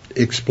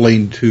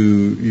explain to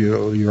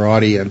your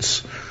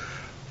audience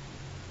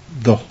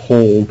the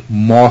whole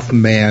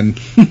Mothman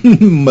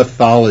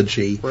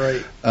mythology,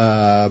 right?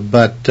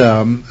 But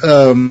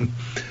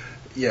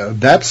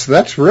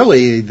that's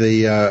really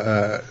the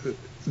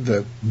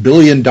 $1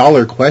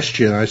 billion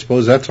question. I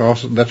suppose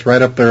that's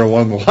right up there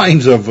along the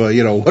lines of what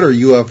are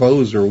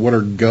UFOs or what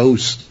are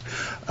ghosts?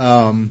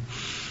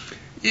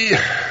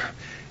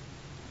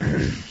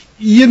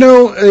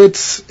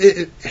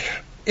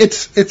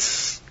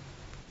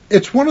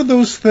 It's one of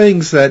those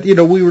things that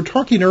we were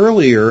talking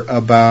earlier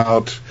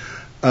about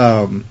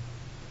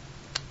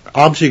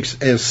objects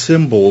as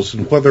symbols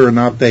and whether or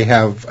not they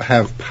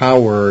have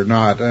power or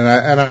not.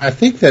 And I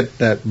think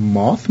that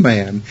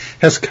Mothman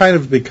has kind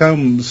of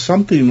become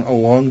something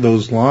along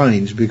those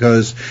lines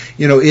because,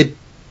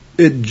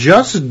 it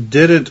just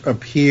didn't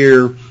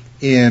appear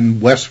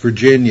in West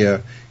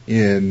Virginia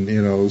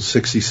in,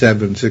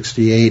 67,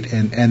 68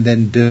 and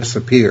then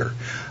disappear.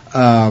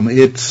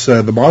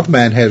 The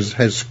Mothman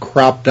has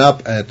cropped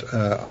up at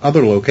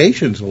other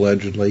locations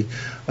allegedly.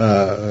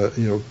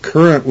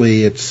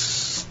 Currently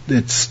it's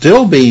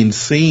still being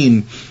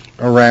seen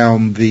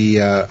around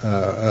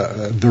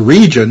the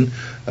region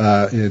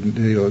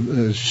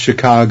in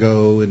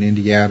Chicago and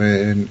Indiana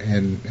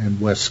and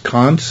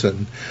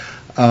Wisconsin.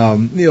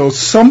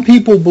 Some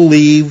people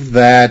believe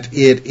that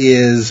it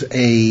is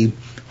a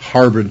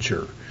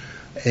harbinger,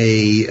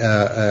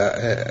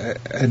 an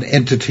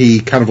entity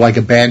kind of like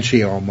a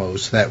banshee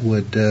almost that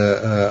would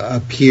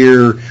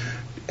appear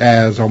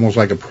as almost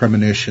like a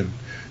premonition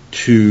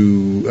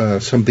to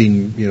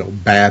something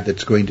bad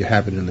that's going to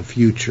happen in the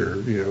future.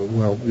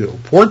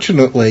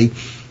 Fortunately,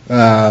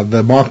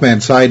 the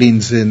Mothman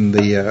sightings in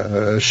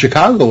the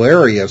Chicago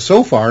area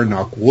so far,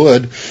 knock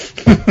wood,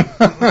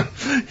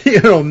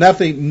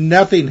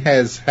 nothing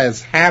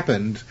has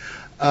happened.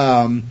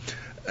 But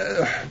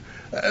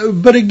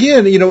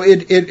again,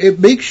 it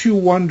makes you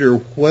wonder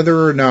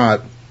whether or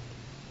not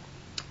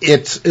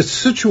it's a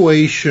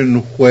situation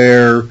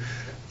where,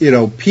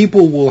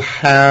 people will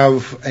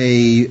have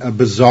a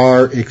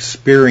bizarre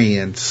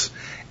experience,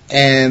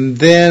 and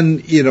then,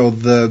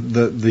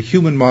 the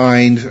human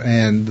mind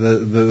and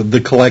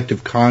the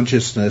collective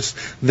consciousness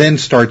then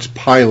starts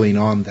piling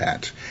on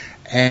that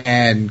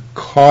and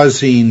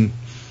causing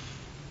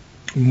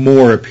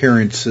more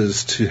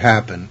appearances to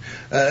happen.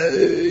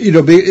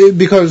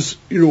 Because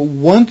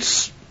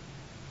once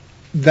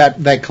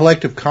that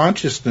collective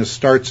consciousness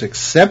starts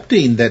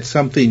accepting that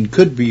something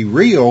could be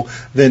real,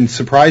 then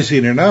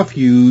surprising enough,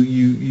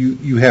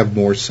 you have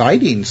more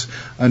sightings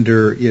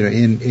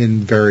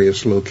in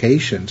various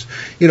locations.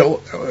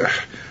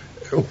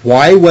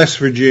 Why West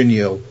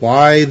Virginia?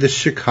 Why the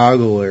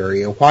Chicago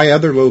area? Why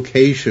other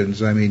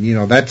locations? I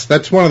mean,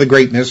 that's one of the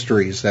great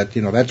mysteries.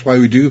 That's why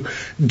we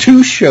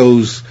do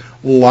shows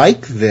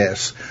like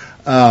this.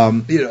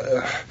 And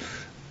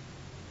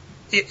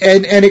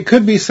it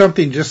could be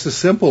something just as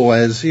simple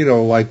as,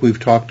 like we've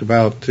talked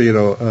about,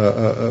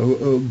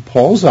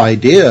 Paul's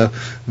idea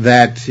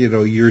that,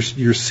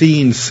 you're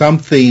seeing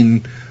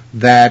something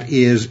that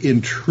is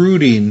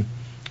intruding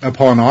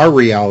upon our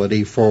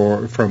reality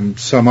from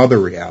some other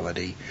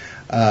reality,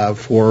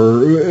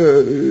 for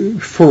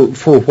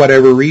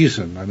whatever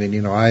reason. I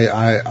mean,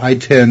 I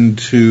tend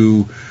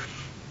to,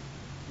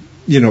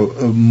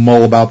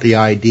 mull about the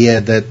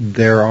idea that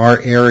there are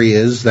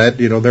areas that,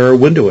 there are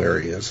window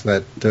areas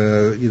that,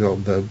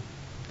 the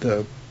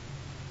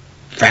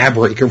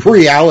fabric of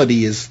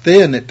reality is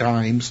thin at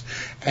times,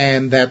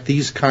 and that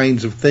these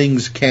kinds of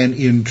things can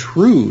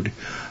intrude.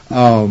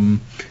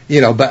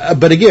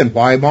 But again,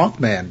 why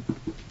Mothman?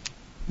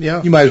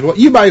 Yeah. You might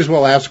as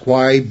well ask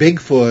why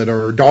Bigfoot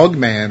or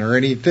Dogman or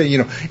anything,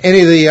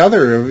 any of the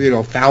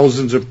other,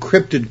 thousands of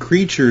cryptid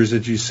creatures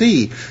that you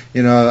see.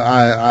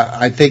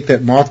 I think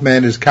that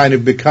Mothman has kind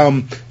of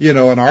become,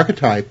 an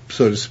archetype,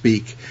 so to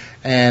speak,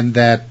 and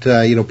that,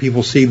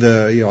 people see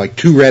the, like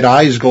two red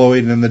eyes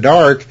glowing in the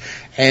dark,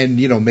 and,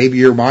 maybe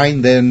your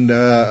mind then,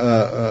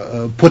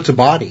 puts a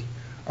body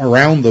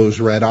around those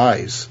red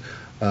eyes.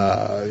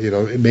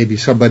 Maybe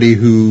somebody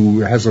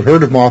who hasn't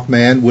heard of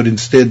Mothman would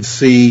instead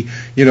see,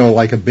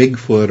 like a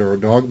Bigfoot or a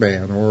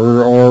Dogman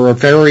or a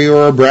fairy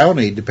or a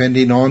brownie,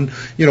 depending on,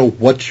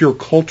 what your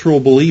cultural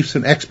beliefs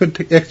and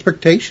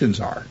expectations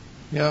are.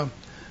 Yeah,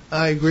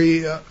 I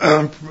agree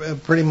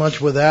pretty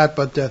much with that,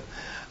 but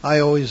I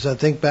always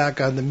think back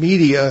on the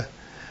media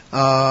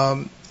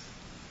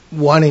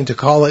wanting to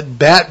call it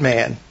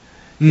Batman.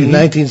 In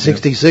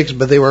 1966,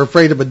 but they were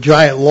afraid of a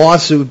giant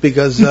lawsuit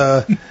because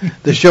the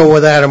show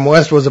with Adam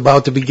West was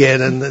about to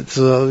begin, and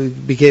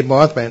it became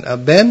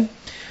Mothman. Ben?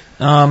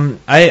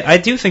 I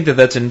do think that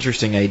that's an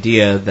interesting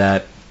idea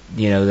that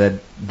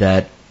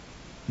that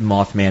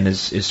Mothman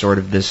is sort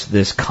of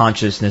this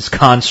consciousness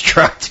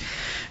construct.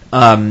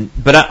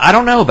 But I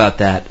don't know about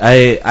that.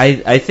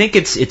 I think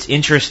it's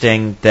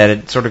interesting that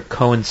it sort of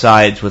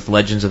coincides with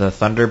Legends of the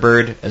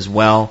Thunderbird as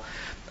well.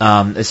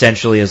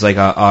 Essentially as like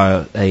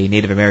a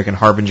Native American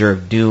harbinger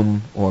of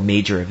doom or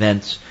major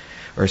events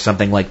or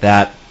something like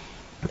that.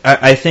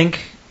 I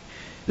think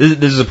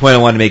this is a point I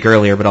wanted to make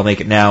earlier, but I'll make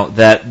it now,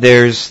 that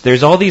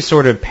there's all these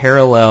sort of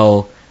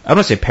parallel, I don't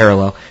want to say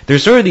parallel,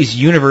 there's sort of these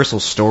universal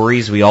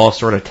stories we all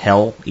sort of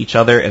tell each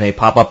other, and they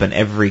pop up in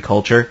every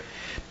culture.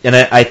 And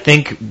I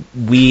think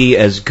we,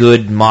 as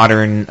good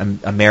modern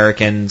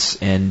Americans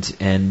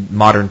and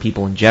modern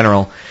people in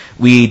general,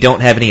 we don't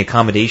have any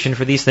accommodation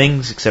for these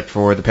things except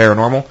for the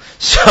paranormal.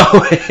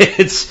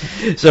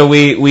 So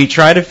we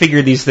try to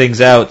figure these things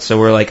out. So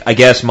we're like, I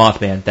guess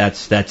Mothman.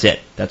 That's it.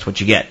 That's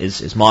what you get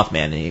is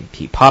Mothman. And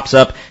he pops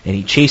up and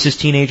he chases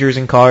teenagers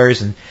in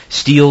cars and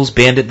steals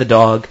Bandit the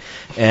dog.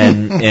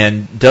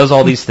 and does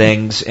all these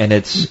things, and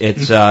it's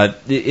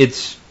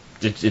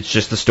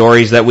just the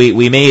stories that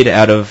we made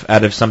out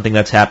of something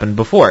that's happened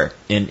before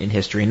in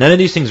history. None of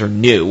these things are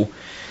new,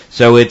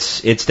 so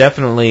it's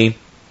definitely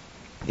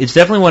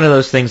one of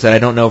those things that I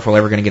don't know if we're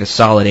ever going to get a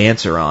solid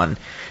answer on.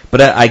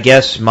 But I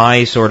guess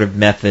my sort of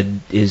method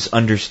is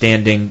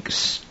understanding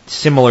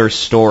similar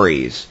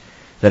stories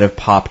that have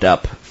popped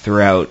up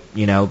throughout,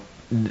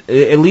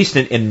 at least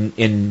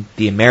in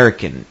the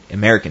American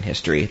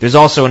history. There's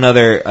also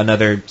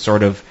another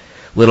sort of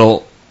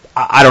little,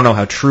 I don't know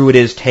how true it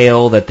is,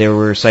 tale that there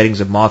were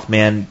sightings of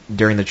Mothman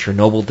during the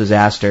Chernobyl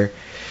disaster.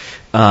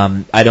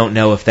 I don't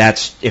know if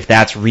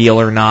that's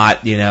real or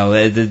not.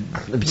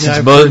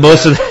 Since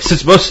most of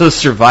the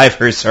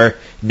survivors are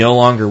no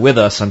longer with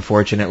us,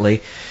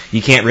 unfortunately,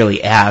 you can't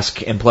really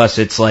ask. And plus,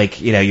 it's like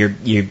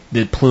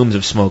the plumes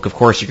of smoke. Of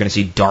course, you're going to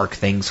see dark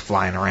things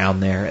flying around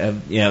there.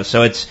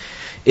 So it's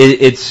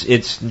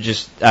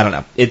just, I don't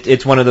know.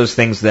 It's one of those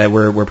things that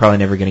we're probably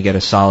never going to get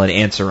a solid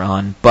answer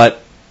on.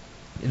 But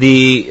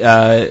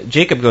the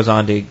Jacob goes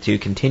on to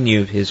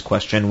continue his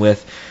question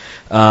with.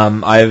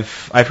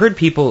 I've heard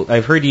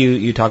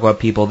you talk about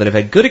people that have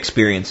had good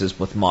experiences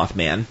with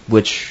Mothman,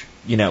 which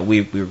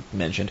we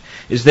mentioned.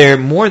 Is there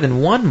more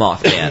than one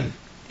Mothman?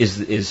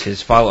 is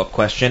his follow-up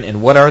question,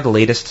 and what are the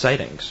latest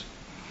sightings?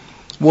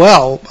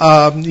 Well,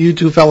 you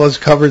two fellows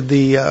covered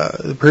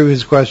the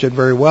previous question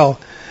very well.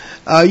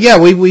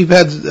 We've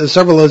had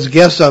several of those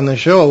guests on the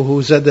show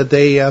who said that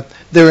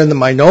they're in the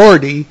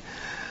minority.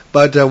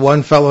 But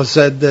one fellow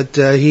said that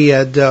he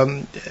had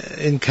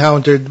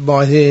encountered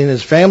Mothman, he and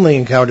his family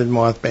encountered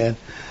Mothman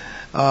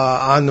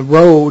on the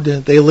road.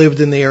 They lived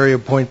in the area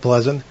of Point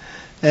Pleasant.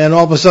 And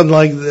all of a sudden,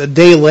 like a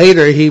day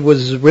later, he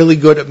was really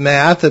good at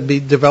math and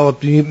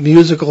developed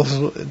musical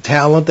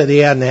talent that he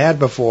hadn't had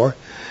before,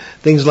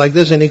 things like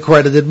this, and he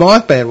credited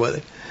Mothman with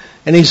it.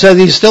 And he said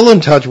he's still in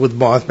touch with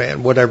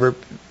Mothman, whatever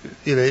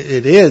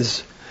it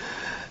is.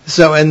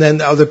 So, and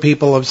then other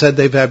people have said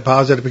they've had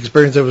positive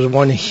experience. There was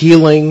one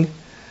healing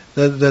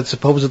that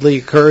supposedly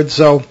occurred.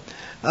 So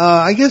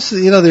I guess,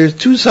 there's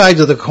two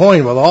sides of the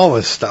coin with all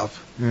this stuff.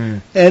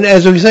 And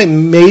as we say,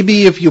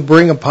 maybe if you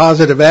bring a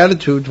positive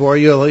attitude toward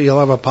it, you'll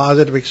have a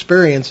positive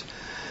experience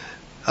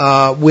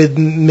with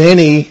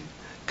many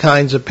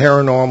kinds of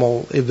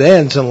paranormal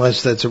events,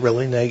 unless that's a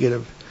really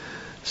negative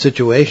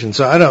situation.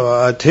 So I don't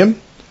know,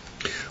 Tim?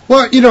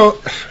 Well,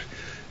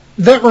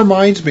 that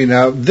reminds me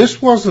now,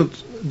 this wasn't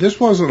a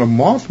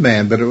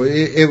Mothman, but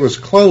it was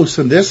close,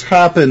 and this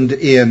happened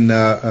in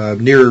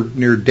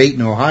near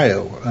Dayton,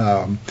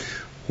 Ohio,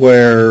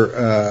 where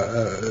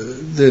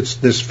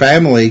this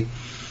family,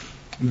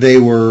 they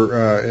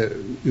were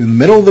in the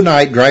middle of the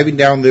night driving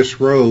down this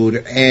road,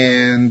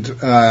 and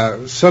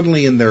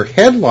suddenly in their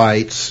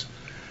headlights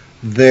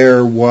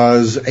there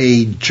was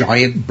a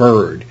giant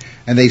bird,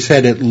 and they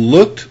said it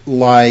looked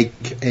like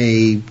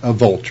a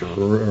vulture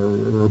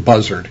or a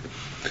buzzard.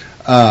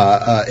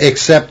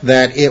 Except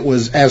that it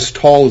was as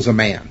tall as a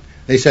man.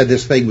 They said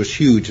this thing was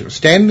huge. It was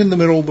standing in the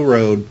middle of the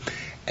road,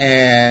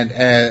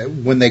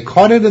 and when they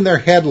caught it in their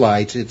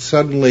headlights, it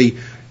suddenly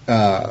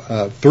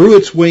threw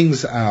its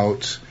wings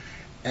out,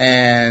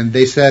 and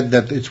they said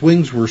that its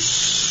wings were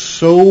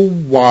so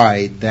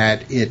wide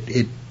that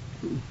it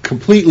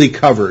completely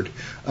covered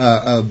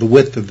the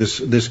width of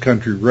this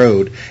country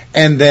road,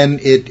 and then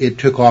it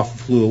took off and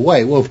flew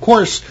away. Well, of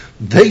course,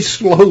 they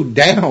slowed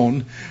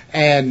down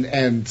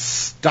and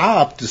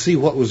stopped to see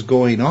what was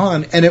going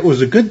on, and it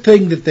was a good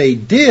thing that they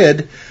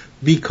did,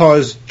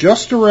 because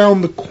just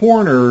around the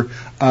corner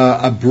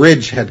a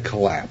bridge had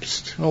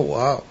collapsed. Oh,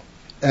 wow.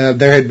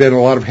 There had been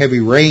a lot of heavy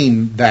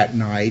rain that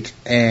night,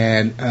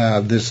 and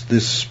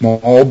this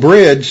small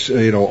bridge,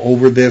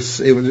 over this,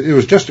 it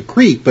was just a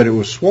creek, but it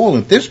was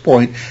swollen at this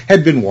point,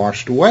 had been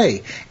washed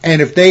away. And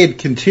if they had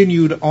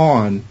continued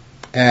on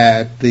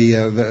at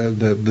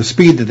the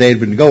speed that they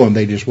had been going,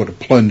 they just would have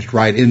plunged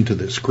right into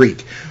this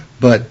creek.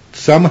 But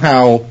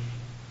somehow,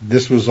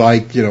 this was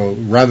like,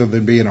 rather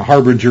than being a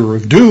harbinger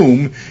of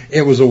doom,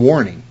 it was a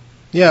warning.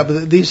 Yeah,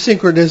 but these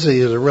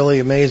synchronicities are really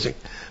amazing.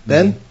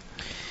 Ben? Mm-hmm.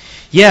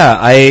 Yeah,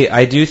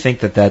 I do think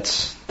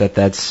that's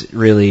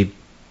really.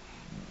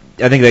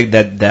 I think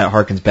that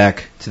harkens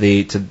back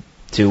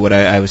to what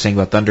I was saying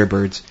about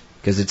Thunderbirds,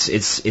 because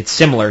it's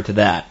similar to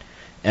that.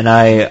 And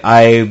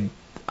I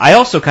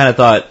also kind of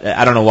thought,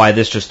 I don't know why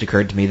this just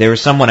occurred to me. There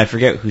was someone, I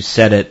forget who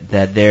said it,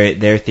 that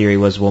their theory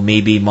was, well,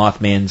 maybe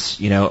Mothman's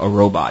a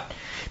robot.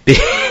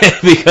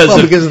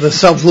 because of the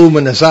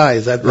self-luminous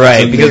eyes.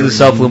 Right, because of the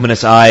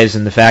self-luminous eyes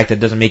and the fact that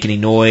it doesn't make any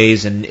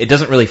noise, and it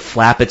doesn't really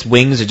flap its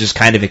wings, it just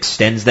kind of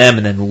extends them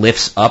and then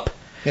lifts up.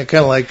 Yeah,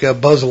 kind of like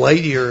Buzz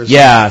Lightyear.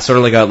 Yeah, sort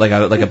of like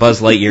a Buzz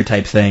Lightyear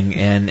type thing,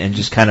 and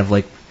just kind of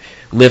like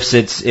lifts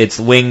its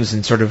wings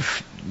and sort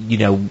of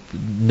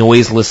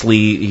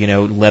noiselessly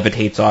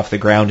levitates off the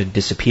ground and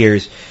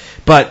disappears.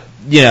 But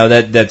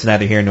that's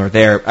neither here nor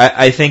there.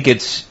 I think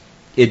it's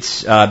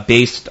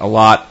based a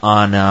lot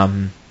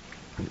on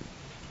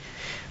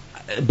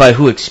by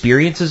who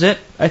experiences it,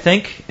 I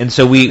think. And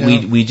so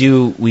we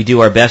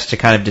do our best to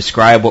kind of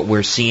describe what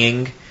we're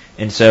seeing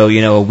And so,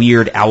 a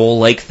weird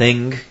owl-like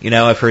thing,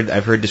 I've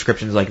heard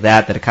descriptions like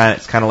that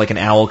it's kind of like an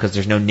owl because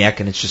there's no neck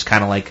and it's just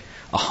kind of like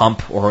a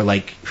hump or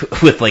like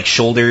with like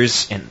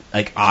shoulders and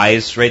like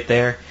eyes right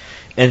there.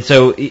 And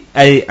so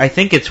I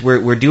think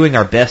we're doing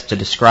our best to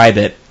describe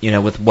it,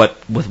 with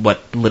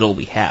what little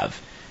we have.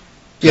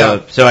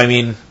 Yeah. So I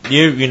mean,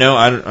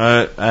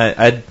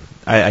 I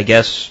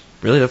guess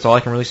really that's all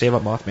I can really say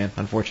about Mothman,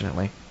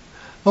 unfortunately.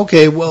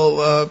 Okay,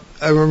 well,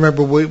 I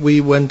remember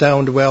we went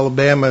down to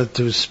Alabama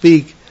to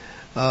speak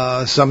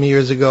some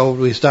years ago.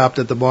 We stopped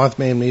at the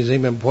Mothman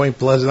Museum in Point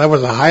Pleasant. That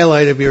was a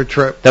highlight of your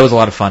trip. That was a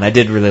lot of fun. I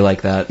did really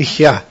like that.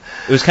 Yeah.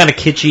 It was kind of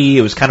kitschy.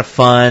 It was kind of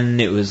fun.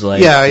 It was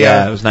like,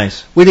 yeah, it was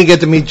nice. We didn't get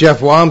to meet Jeff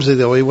Wamsley,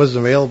 though. He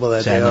wasn't available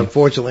that day,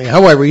 unfortunately.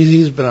 However,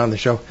 he's been on the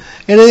show.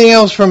 Anything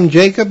else from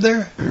Jacob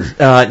there?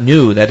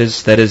 No, that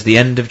is the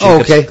end of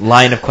Jacob's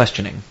line of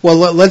questioning.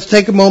 Well, let's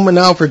take a moment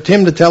now for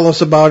Tim to tell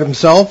us about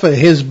himself and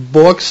his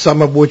books,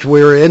 some of which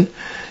we're in,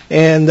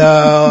 and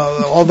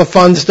all the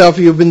fun stuff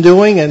you've been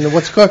doing and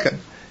what's cooking.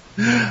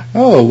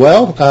 Oh,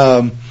 well,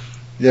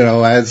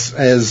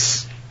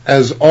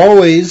 as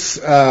always,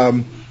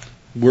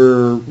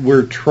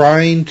 we're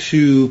trying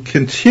to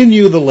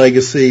continue the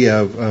legacy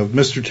of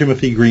Mr.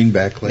 Timothy Green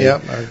Beckley.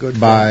 Yeah, our good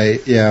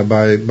friend.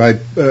 by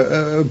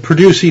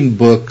producing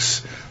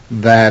books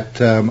that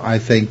I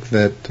think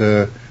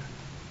that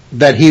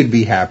he'd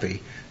be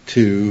happy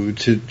to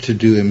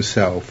do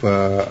himself.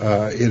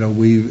 This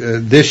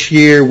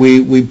year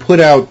we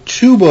put out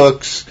 2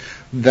 books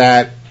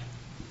that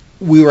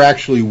we were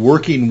actually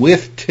working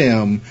with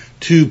Tim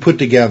to put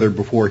together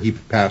before he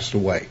passed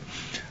away.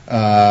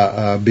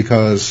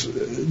 Because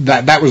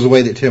that was the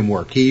way that Tim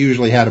worked. He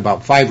usually had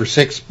about 5 or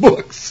 6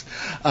 books,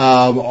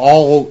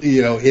 all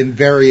in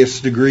various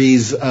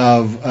degrees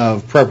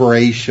of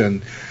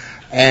preparation.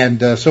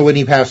 And so when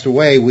he passed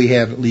away, we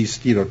had at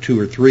least 2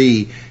 or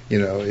 3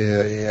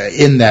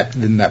 in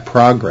that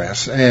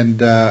progress.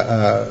 And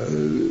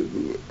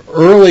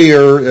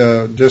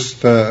earlier,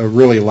 just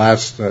really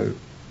last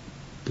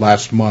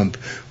month,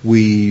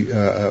 we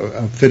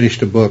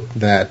finished a book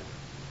that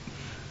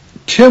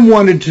Tim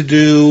wanted to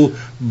do,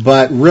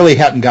 but really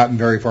hadn't gotten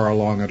very far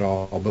along at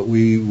all. But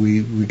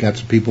we got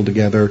some people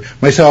together.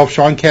 Myself,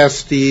 Sean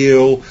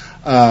Castile,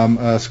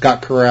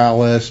 Scott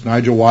Corrales,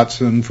 Nigel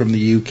Watson from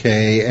the UK,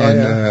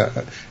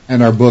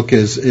 and our book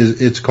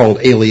it's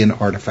called Alien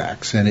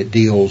Artifacts, and it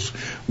deals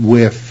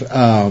with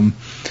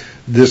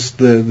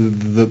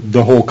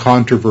the whole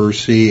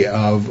controversy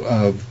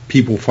of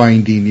people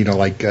finding,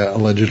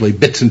 allegedly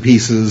bits and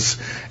pieces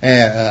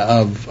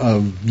of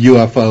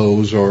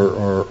UFOs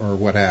or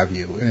what have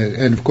you.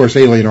 And of course,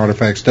 alien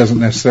artifacts doesn't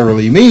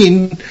necessarily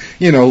mean,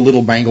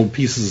 little mangled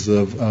pieces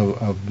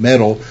of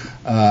metal.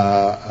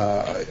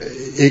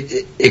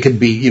 It could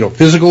be,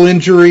 physical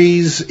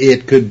injuries.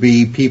 It could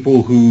be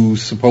people who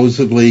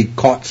supposedly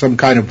caught some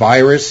kind of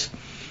virus,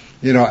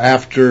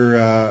 after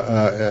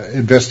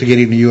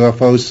investigating the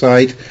UFO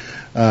site,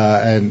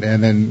 and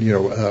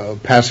then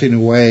passing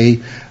away,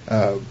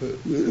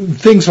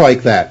 things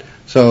like that.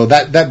 So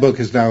that book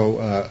is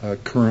now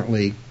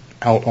currently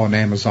out on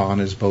Amazon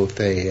as both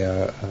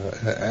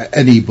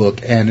an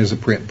ebook and as a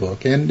print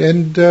book,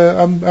 and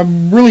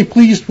I'm really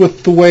pleased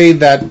with the way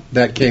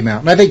that came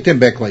out, and I think Tim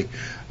Beckley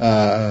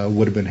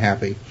would have been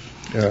happy.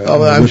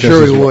 I'm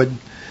sure he would.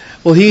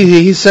 Well,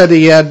 he said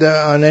he had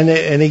on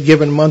any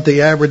given month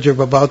the average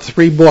of about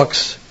 3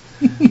 books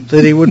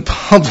that he would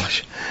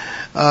publish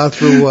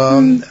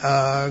through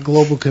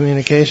Global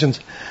Communications.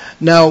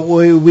 Now,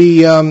 we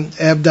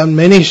have done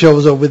many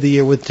shows over the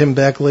year with Tim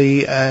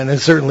Beckley and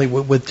certainly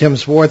with Tim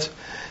Swartz,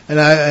 and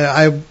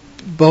I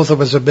both of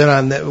us have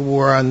been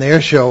were on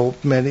their show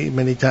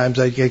many times.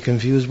 I get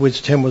confused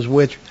which Tim was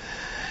which,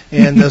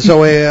 and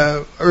so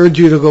I urge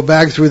you to go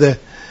back through the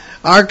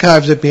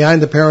archives at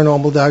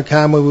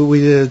BehindTheParanormal.com. We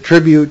did a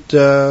tribute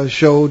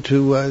show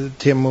to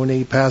Tim when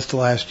he passed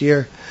last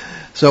year.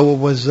 So it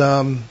was,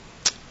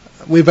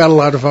 we've had a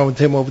lot of fun with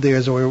Tim over the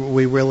years.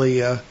 We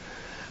really,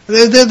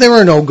 there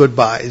are no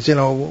goodbyes.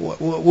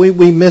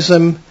 We miss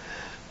him,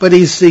 but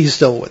he's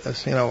still with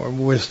us.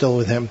 We're still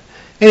with him.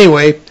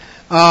 Anyway,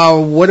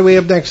 what do we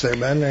have next there,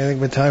 Ben? I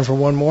think we have time for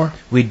one more.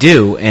 We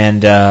do,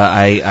 and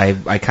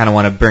I kind of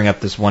want to bring up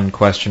this one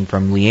question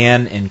from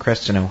Leanne in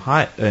Creston,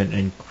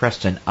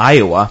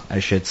 Iowa, I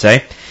should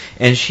say.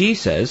 And she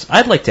says,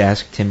 I'd like to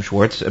ask Tim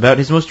Swartz about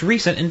his most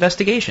recent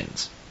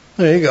investigations.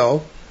 There you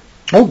go.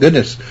 Oh,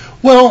 goodness.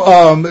 Well,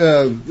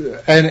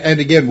 and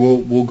again,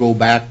 we'll go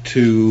back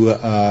to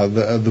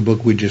the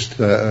book we just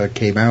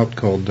came out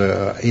called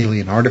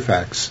Alien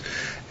Artifacts.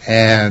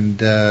 And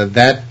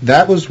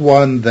that was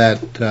one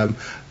that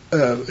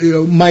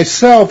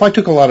myself, I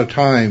took a lot of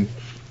time,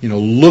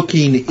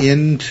 looking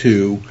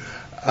into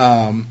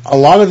a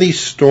lot of these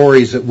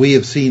stories that we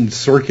have seen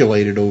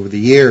circulated over the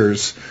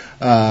years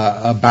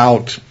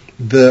about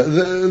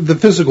the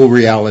physical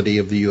reality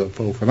of the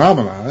UFO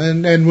phenomena.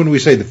 And when we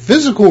say the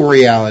physical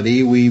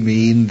reality, we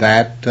mean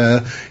that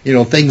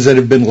things that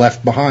have been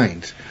left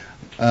behind.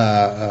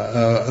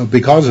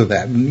 because of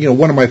that. And,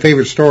 one of my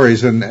favorite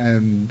stories,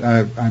 and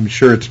I'm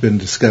sure it's been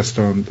discussed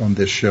on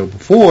this show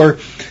before,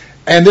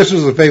 and this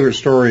was a favorite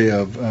story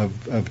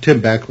of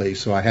Tim Beckley,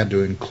 so I had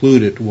to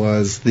include it,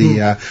 was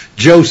the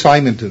Joe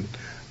Simonton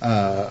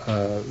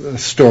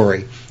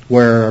story,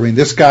 where,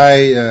 this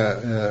guy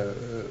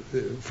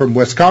from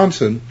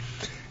Wisconsin,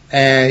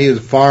 and he was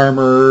a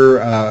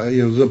farmer,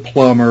 he was a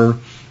plumber,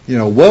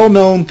 well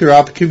known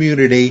throughout the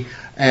community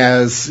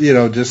as,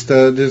 just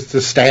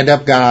a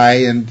stand-up guy,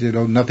 and,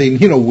 nothing,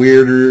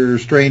 weird or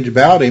strange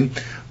about him.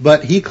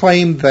 But he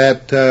claimed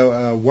that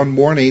one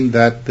morning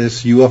that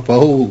this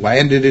UFO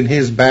landed in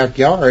his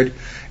backyard,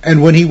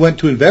 and when he went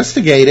to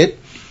investigate it,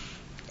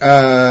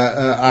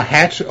 a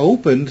hatch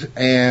opened,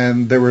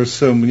 and there were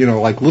some,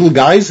 like little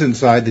guys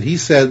inside that he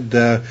said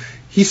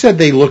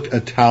they looked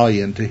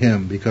Italian to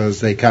him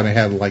because they kind of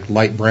had like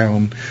light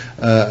brown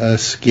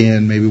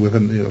skin, maybe with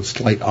a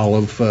slight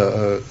olive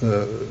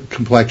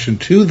complexion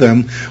to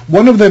them.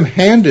 One of them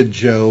handed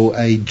Joe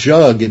a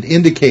jug and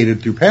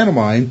indicated through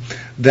pantomime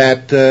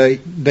that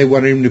they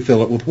wanted him to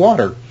fill it with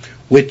water,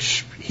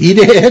 which he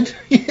did,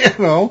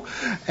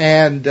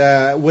 and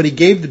when he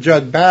gave the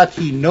jug back,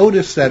 he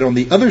noticed that on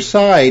the other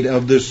side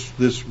of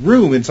this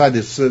room, inside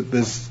this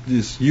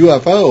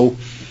UFO,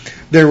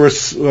 there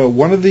was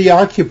one of the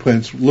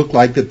occupants looked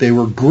like that they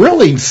were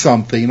grilling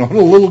something on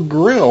a little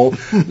grill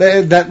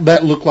that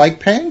looked like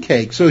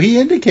pancakes. So he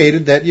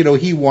indicated that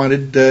he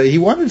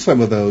wanted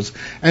some of those,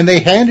 and they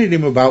handed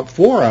him about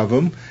 4 of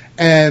them,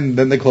 and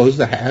then they closed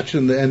the hatch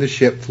and the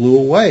ship flew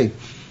away.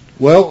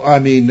 Well,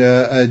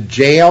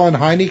 J. Allen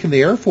Hynek and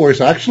the Air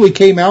Force actually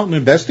came out and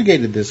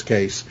investigated this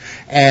case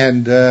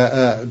and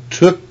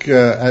took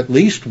at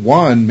least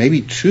 1,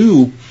 maybe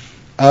 2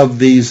 of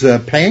these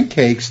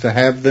pancakes to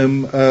have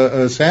them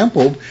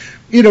sampled.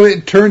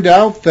 It turned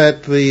out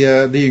that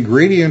the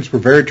ingredients were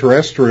very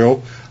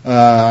terrestrial.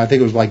 I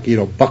think it was like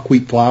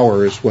buckwheat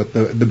flour is what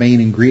the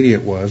main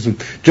ingredient was.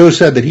 And Joe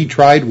said that he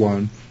tried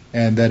one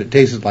and that it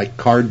tasted like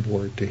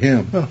cardboard to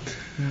him. Oh.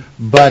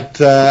 But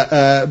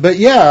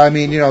yeah,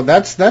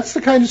 that's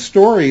the kind of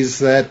stories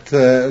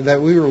that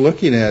we were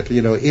looking at,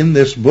 in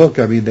this book.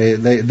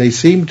 They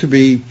seem to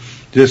be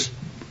just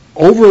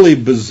overly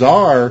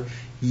bizarre,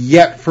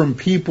 yet from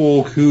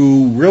people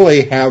who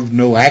really have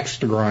no axe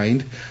to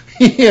grind,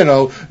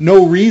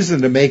 no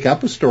reason to make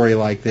up a story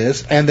like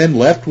this, and then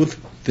left with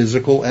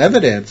physical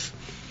evidence.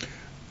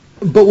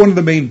 But one of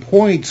the main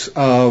points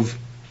of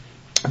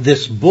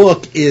this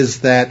book is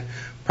that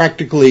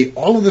practically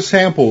all of the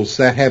samples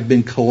that have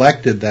been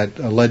collected that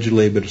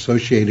allegedly have been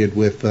associated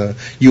with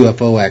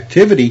UFO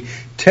activity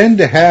tend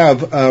to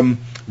have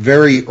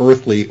very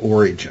earthly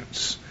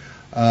origins,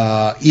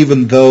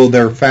 even though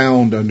they're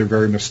found under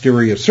very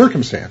mysterious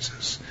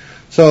circumstances.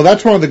 So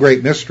that's one of the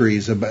great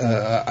mysteries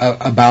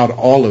about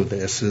all of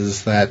this,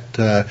 is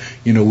that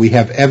we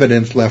have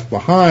evidence left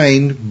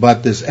behind,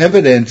 but this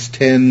evidence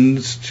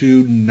tends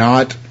to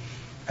not,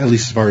 at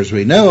least as far as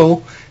we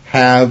know,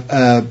 have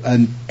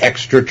an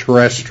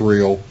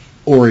extraterrestrial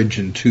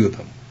origin to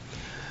them.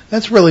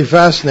 That's really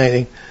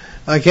fascinating.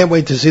 I can't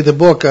wait to see the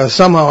book.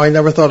 Somehow I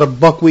never thought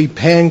of buckwheat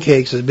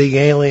pancakes as being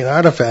alien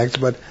artifacts,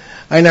 but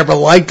I never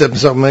liked them,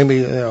 so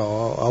maybe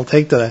I'll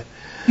take that.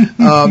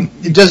 In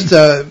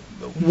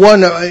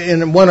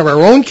one of our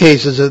own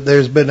cases,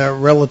 there's been a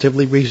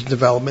relatively recent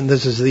development.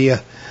 This is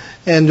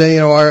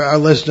our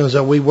listeners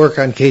know we work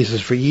on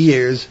cases for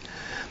years,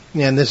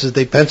 and this is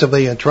the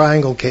Pennsylvania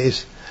Triangle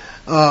case.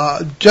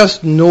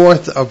 Just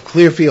north of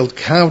Clearfield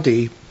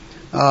County,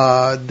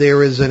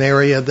 there is an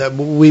area that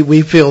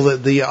we feel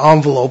that the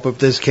envelope of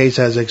this case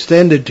has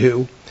extended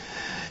to.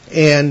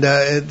 And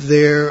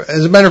there,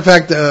 as a matter of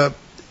fact,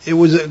 it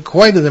was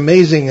quite an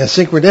amazing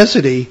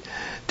synchronicity.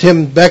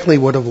 Tim Beckley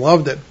would have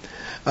loved it.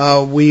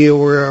 We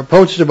were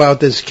approached about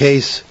this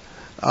case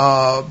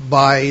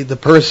by the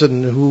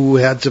person who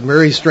had some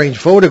very strange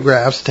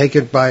photographs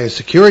taken by a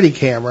security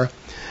camera.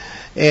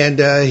 And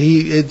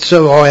it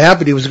so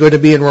happened he was going to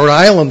be in Rhode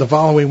Island the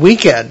following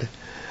weekend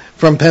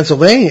from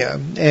Pennsylvania.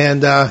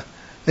 And I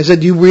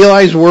said, "Do you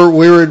realize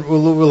we're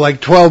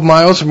like 12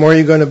 miles from where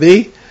you're going to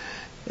be?"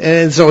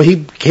 And so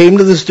he came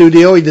to the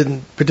studio. He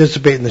didn't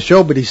participate in the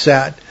show, but he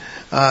sat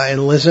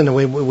and listened.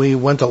 And we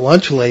went to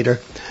lunch later.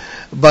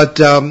 But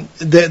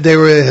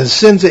there has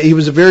since he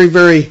was a very,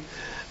 very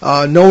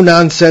no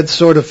nonsense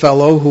sort of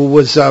fellow who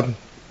was had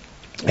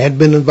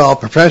been involved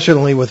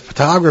professionally with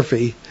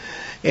photography.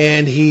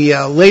 And he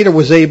later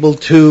was able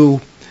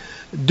to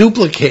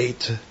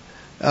duplicate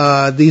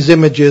these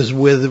images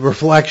with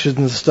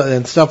reflections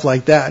and stuff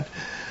like that.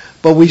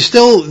 But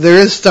there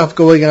is stuff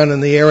going on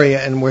in the area,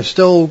 and we're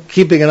still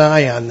keeping an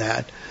eye on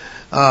that.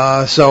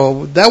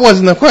 So that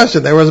wasn't the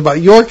question. That was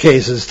about your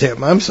cases,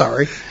 Tim. I'm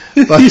sorry,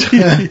 but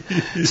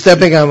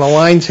stepping on the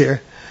lines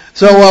here.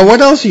 So what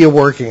else are you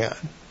working on?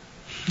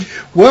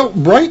 Well,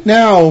 right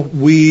now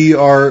we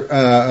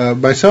are,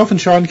 myself and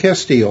Sean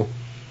Castile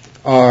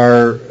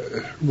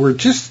we're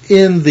just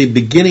in the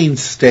beginning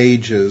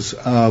stages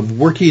of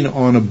working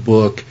on a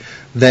book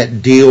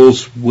that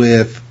deals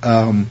with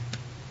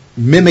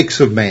mimics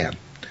of man.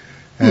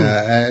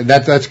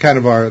 That's kind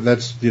of our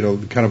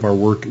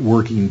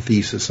working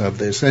thesis of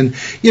this. And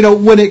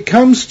when it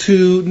comes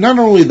to not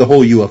only the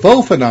whole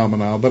UFO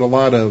phenomena, but a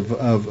lot of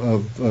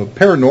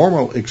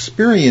paranormal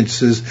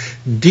experiences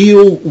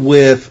deal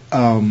with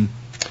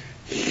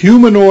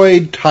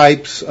humanoid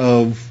types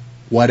of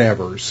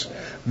whatevers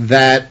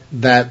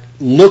that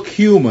look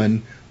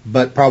human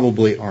but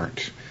probably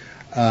aren't.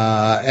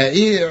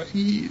 The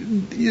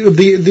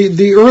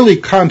early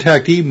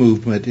contactee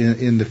movement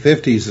in the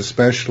 50s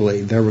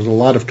especially, there was a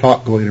lot of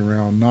talk going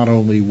around not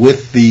only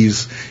with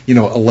these,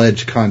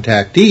 alleged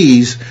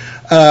contactees,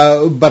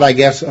 but I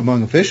guess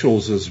among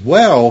officials as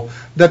well,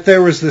 that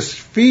there was this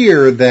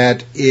fear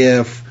that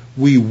if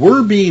we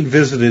were being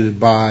visited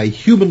by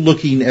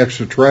human-looking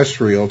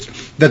extraterrestrials,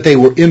 that they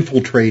were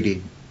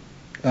infiltrating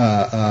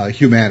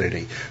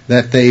humanity,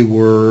 that they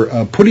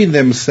were putting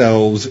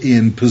themselves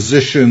in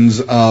positions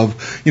of,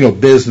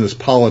 business,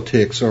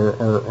 politics,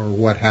 or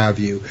what have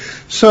you.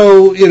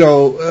 So,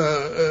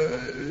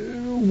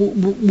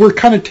 we're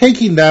kind of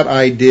taking that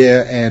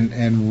idea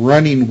and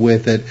running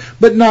with it,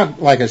 but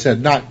not, like I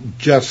said, not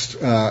just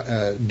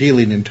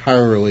dealing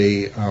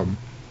entirely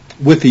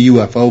with the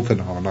UFO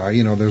phenomena.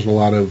 There's a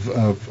lot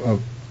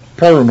of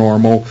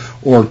paranormal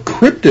or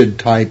cryptid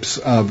types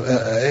of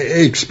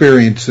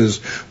experiences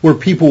where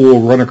people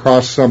will run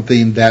across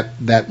something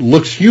that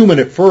looks human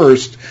at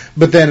first,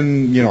 but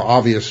then,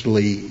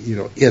 obviously,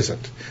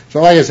 isn't.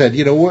 So like I said,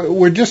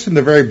 we're just in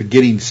the very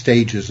beginning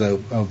stages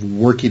of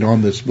working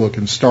on this book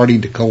and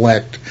starting to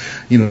collect,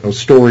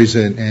 stories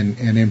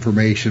and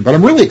information. But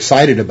I'm really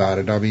excited about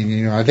it. I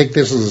mean, I think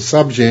this is a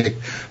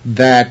subject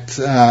that,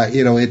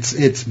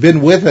 it's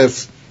been with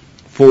us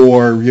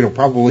for,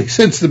 probably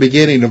since the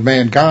beginning of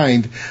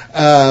mankind,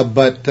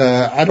 but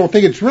I don't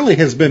think it really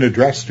has been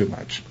addressed too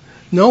much.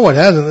 No, it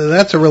hasn't.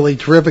 That's a really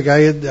terrific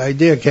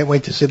idea. Can't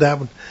wait to see that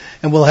one.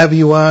 And we'll have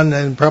you on,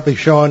 and probably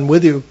Sean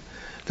with you,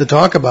 to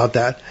talk about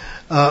that.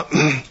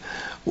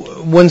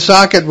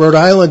 Woonsocket, Rhode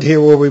Island,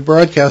 here where we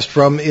broadcast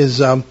from, is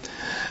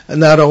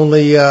not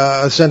only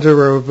a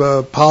center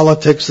of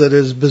politics that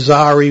is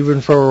bizarre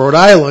even for Rhode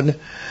Island,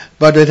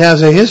 but it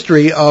has a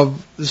history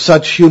of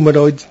such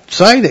humanoid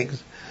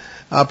sightings.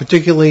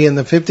 Particularly in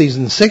the 50s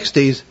and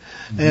 60s,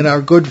 and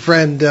our good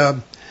friend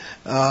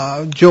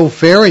Joe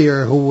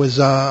Ferrier, who was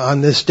on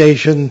this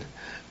station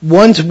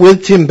once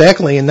with Tim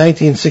Beckley in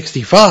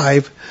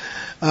 1965,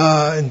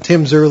 in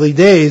Tim's early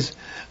days,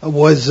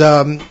 was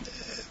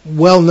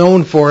well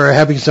known for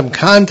having some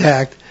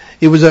contact.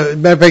 It was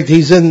matter of fact,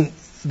 he's in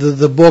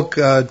the book,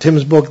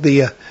 Tim's book,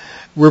 the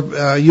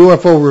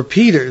UFO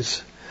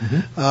Repeaters,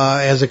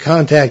 as a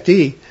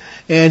contactee,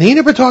 and he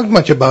never talked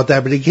much about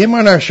that, but he came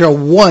on our show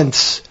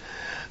once.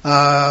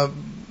 About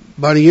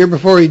a year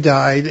before he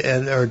died,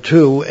 or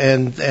two,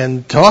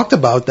 and talked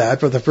about that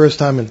for the first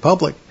time in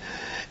public.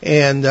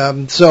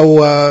 And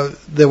so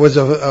there was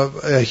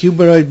a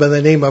humanoid by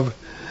the name of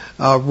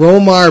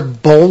Romar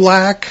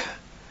Bolak,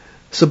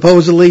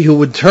 supposedly, who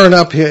would turn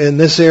up here in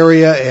this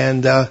area,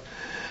 and there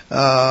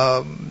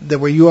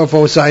were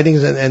UFO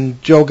sightings,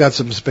 and Joe got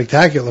some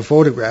spectacular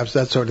photographs,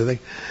 that sort of thing.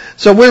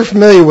 So we're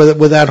familiar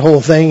with that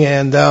whole thing,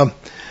 and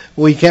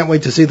we can't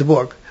wait to see the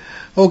book.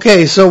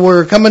 Okay, so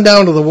we're coming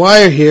down to the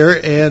wire here,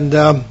 and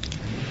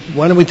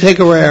why don't we take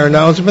away our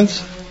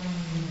announcements?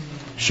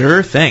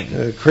 Sure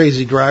thing.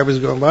 Crazy drivers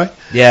going by.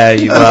 Yeah,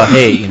 well,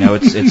 hey,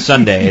 it's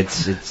Sunday.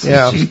 It's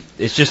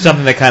just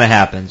something that kind of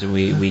happens, and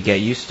we get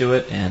used to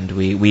it, and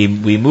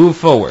we move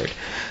forward.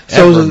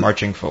 So we're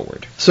marching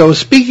forward. So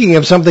speaking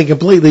of something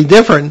completely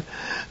different,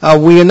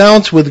 we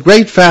announce with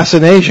great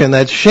fascination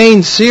that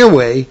Shane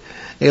Searway,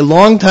 a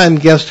longtime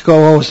guest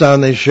co-host on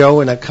this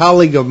show and a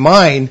colleague of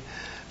mine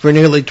for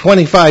nearly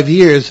 25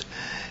 years,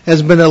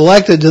 has been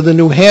elected to the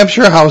New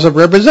Hampshire House of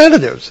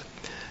Representatives.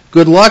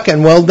 Good luck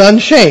and well done,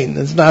 Shane.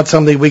 It's not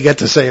something we get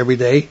to say every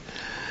day.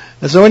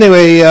 So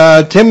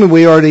anyway, Tim,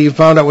 we already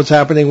found out what's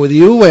happening with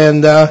you,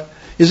 and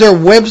is there a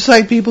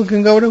website people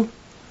can go to?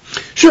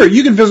 Sure,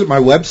 you can visit my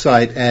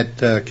website at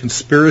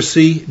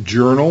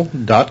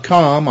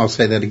conspiracyjournal.com. I'll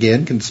say that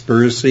again,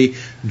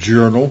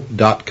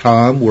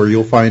 conspiracyjournal.com, where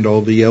you'll find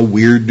all the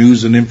weird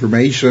news and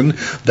information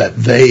that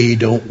they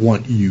don't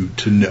want you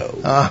to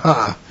know.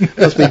 Aha.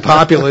 Must be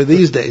popular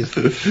these days.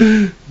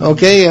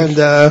 Okay,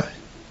 and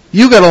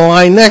you got a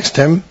line next,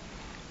 Tim.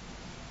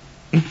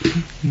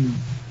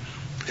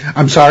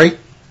 I'm sorry?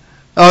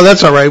 Oh,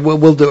 that's all right.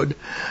 We'll do it.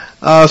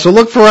 So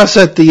look for us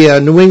at the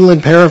New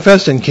England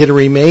Parafest in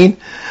Kittery, Maine,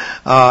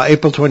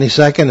 April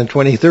 22nd and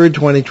 23rd,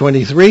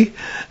 2023.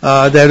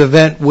 That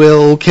event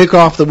will kick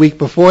off the week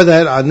before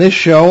that on this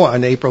show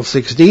on April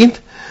 16th,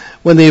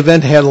 when the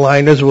event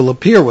headliners will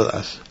appear with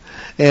us.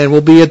 And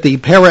we'll be at the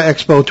Para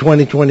Expo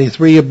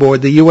 2023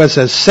 aboard the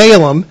USS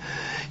Salem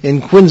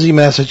in Quincy,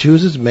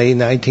 Massachusetts, May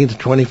 19th to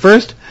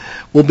 21st.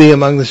 We'll be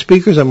among the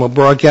speakers, and we'll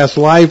broadcast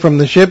live from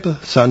the ship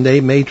Sunday,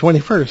 May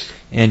 21st.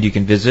 And you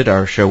can visit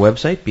our show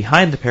website,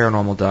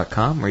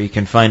 BehindTheParanormal.com, where you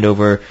can find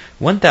over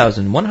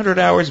 1,100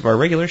 hours of our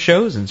regular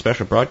shows and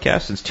special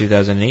broadcasts since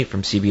 2008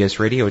 from CBS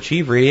Radio,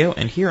 Achieve Radio,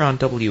 and here on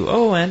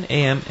WOON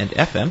AM and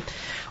FM.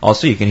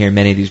 Also, you can hear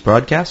many of these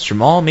broadcasts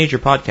from all major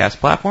podcast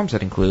platforms.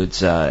 That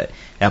includes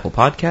Apple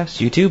Podcasts,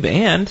 YouTube,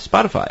 and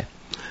Spotify.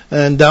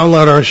 And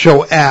download our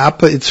show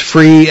app. It's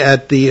free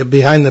at the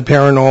Behind the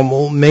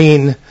Paranormal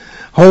main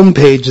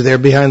homepage there,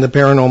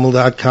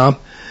 behindtheparanormal.com.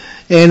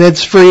 And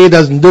it's free. It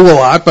doesn't do a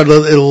lot, but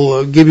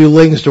it'll give you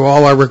links to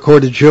all our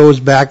recorded shows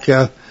back,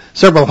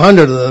 several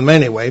hundred of them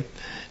anyway.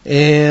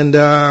 And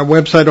our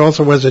website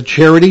also has a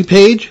charity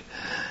page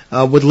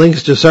with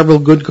links to several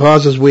good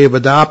causes we have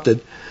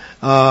adopted,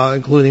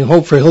 including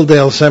Hope for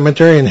Hilldale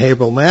Cemetery in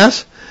Haverhill,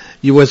 Mass.,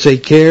 USA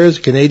Cares,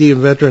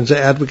 Canadian Veterans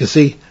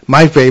Advocacy,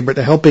 my favorite,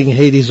 Helping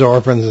Haiti's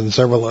Orphans, and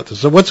several others.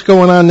 So what's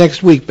going on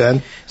next week,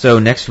 Ben? So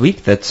next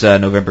week, that's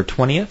November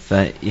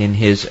 20th, in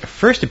his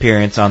first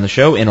appearance on the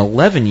show in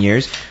 11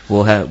 years,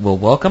 we'll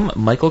welcome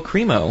Michael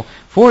Cremo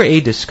for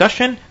a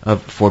discussion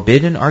of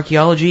forbidden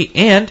archaeology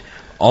and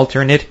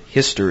alternate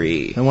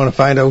history. I want to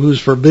find out who's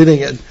forbidding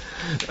it.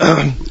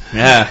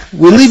 Yeah.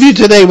 We leave you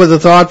today with a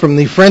thought from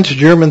the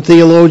French-German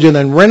theologian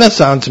and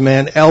Renaissance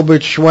man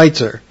Albert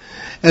Schweitzer.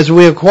 As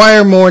we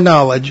acquire more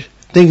knowledge,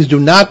 things do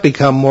not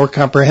become more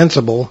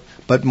comprehensible,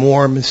 but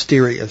more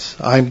mysterious.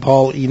 I'm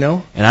Paul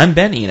Eno. And I'm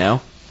Ben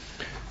Eno.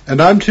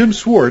 And I'm Tim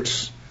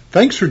Swartz.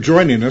 Thanks for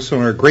joining us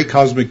on our great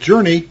cosmic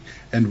journey,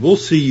 and we'll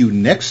see you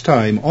next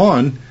time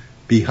on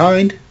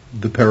Behind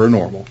the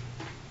Paranormal.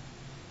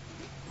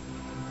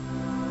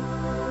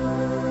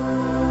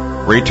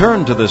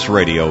 Return to this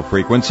radio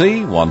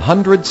frequency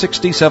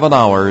 167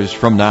 hours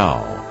from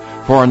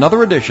now for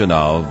another edition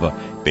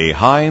of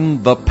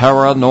Behind the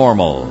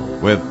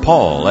Paranormal with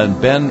Paul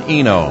and Ben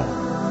Eno.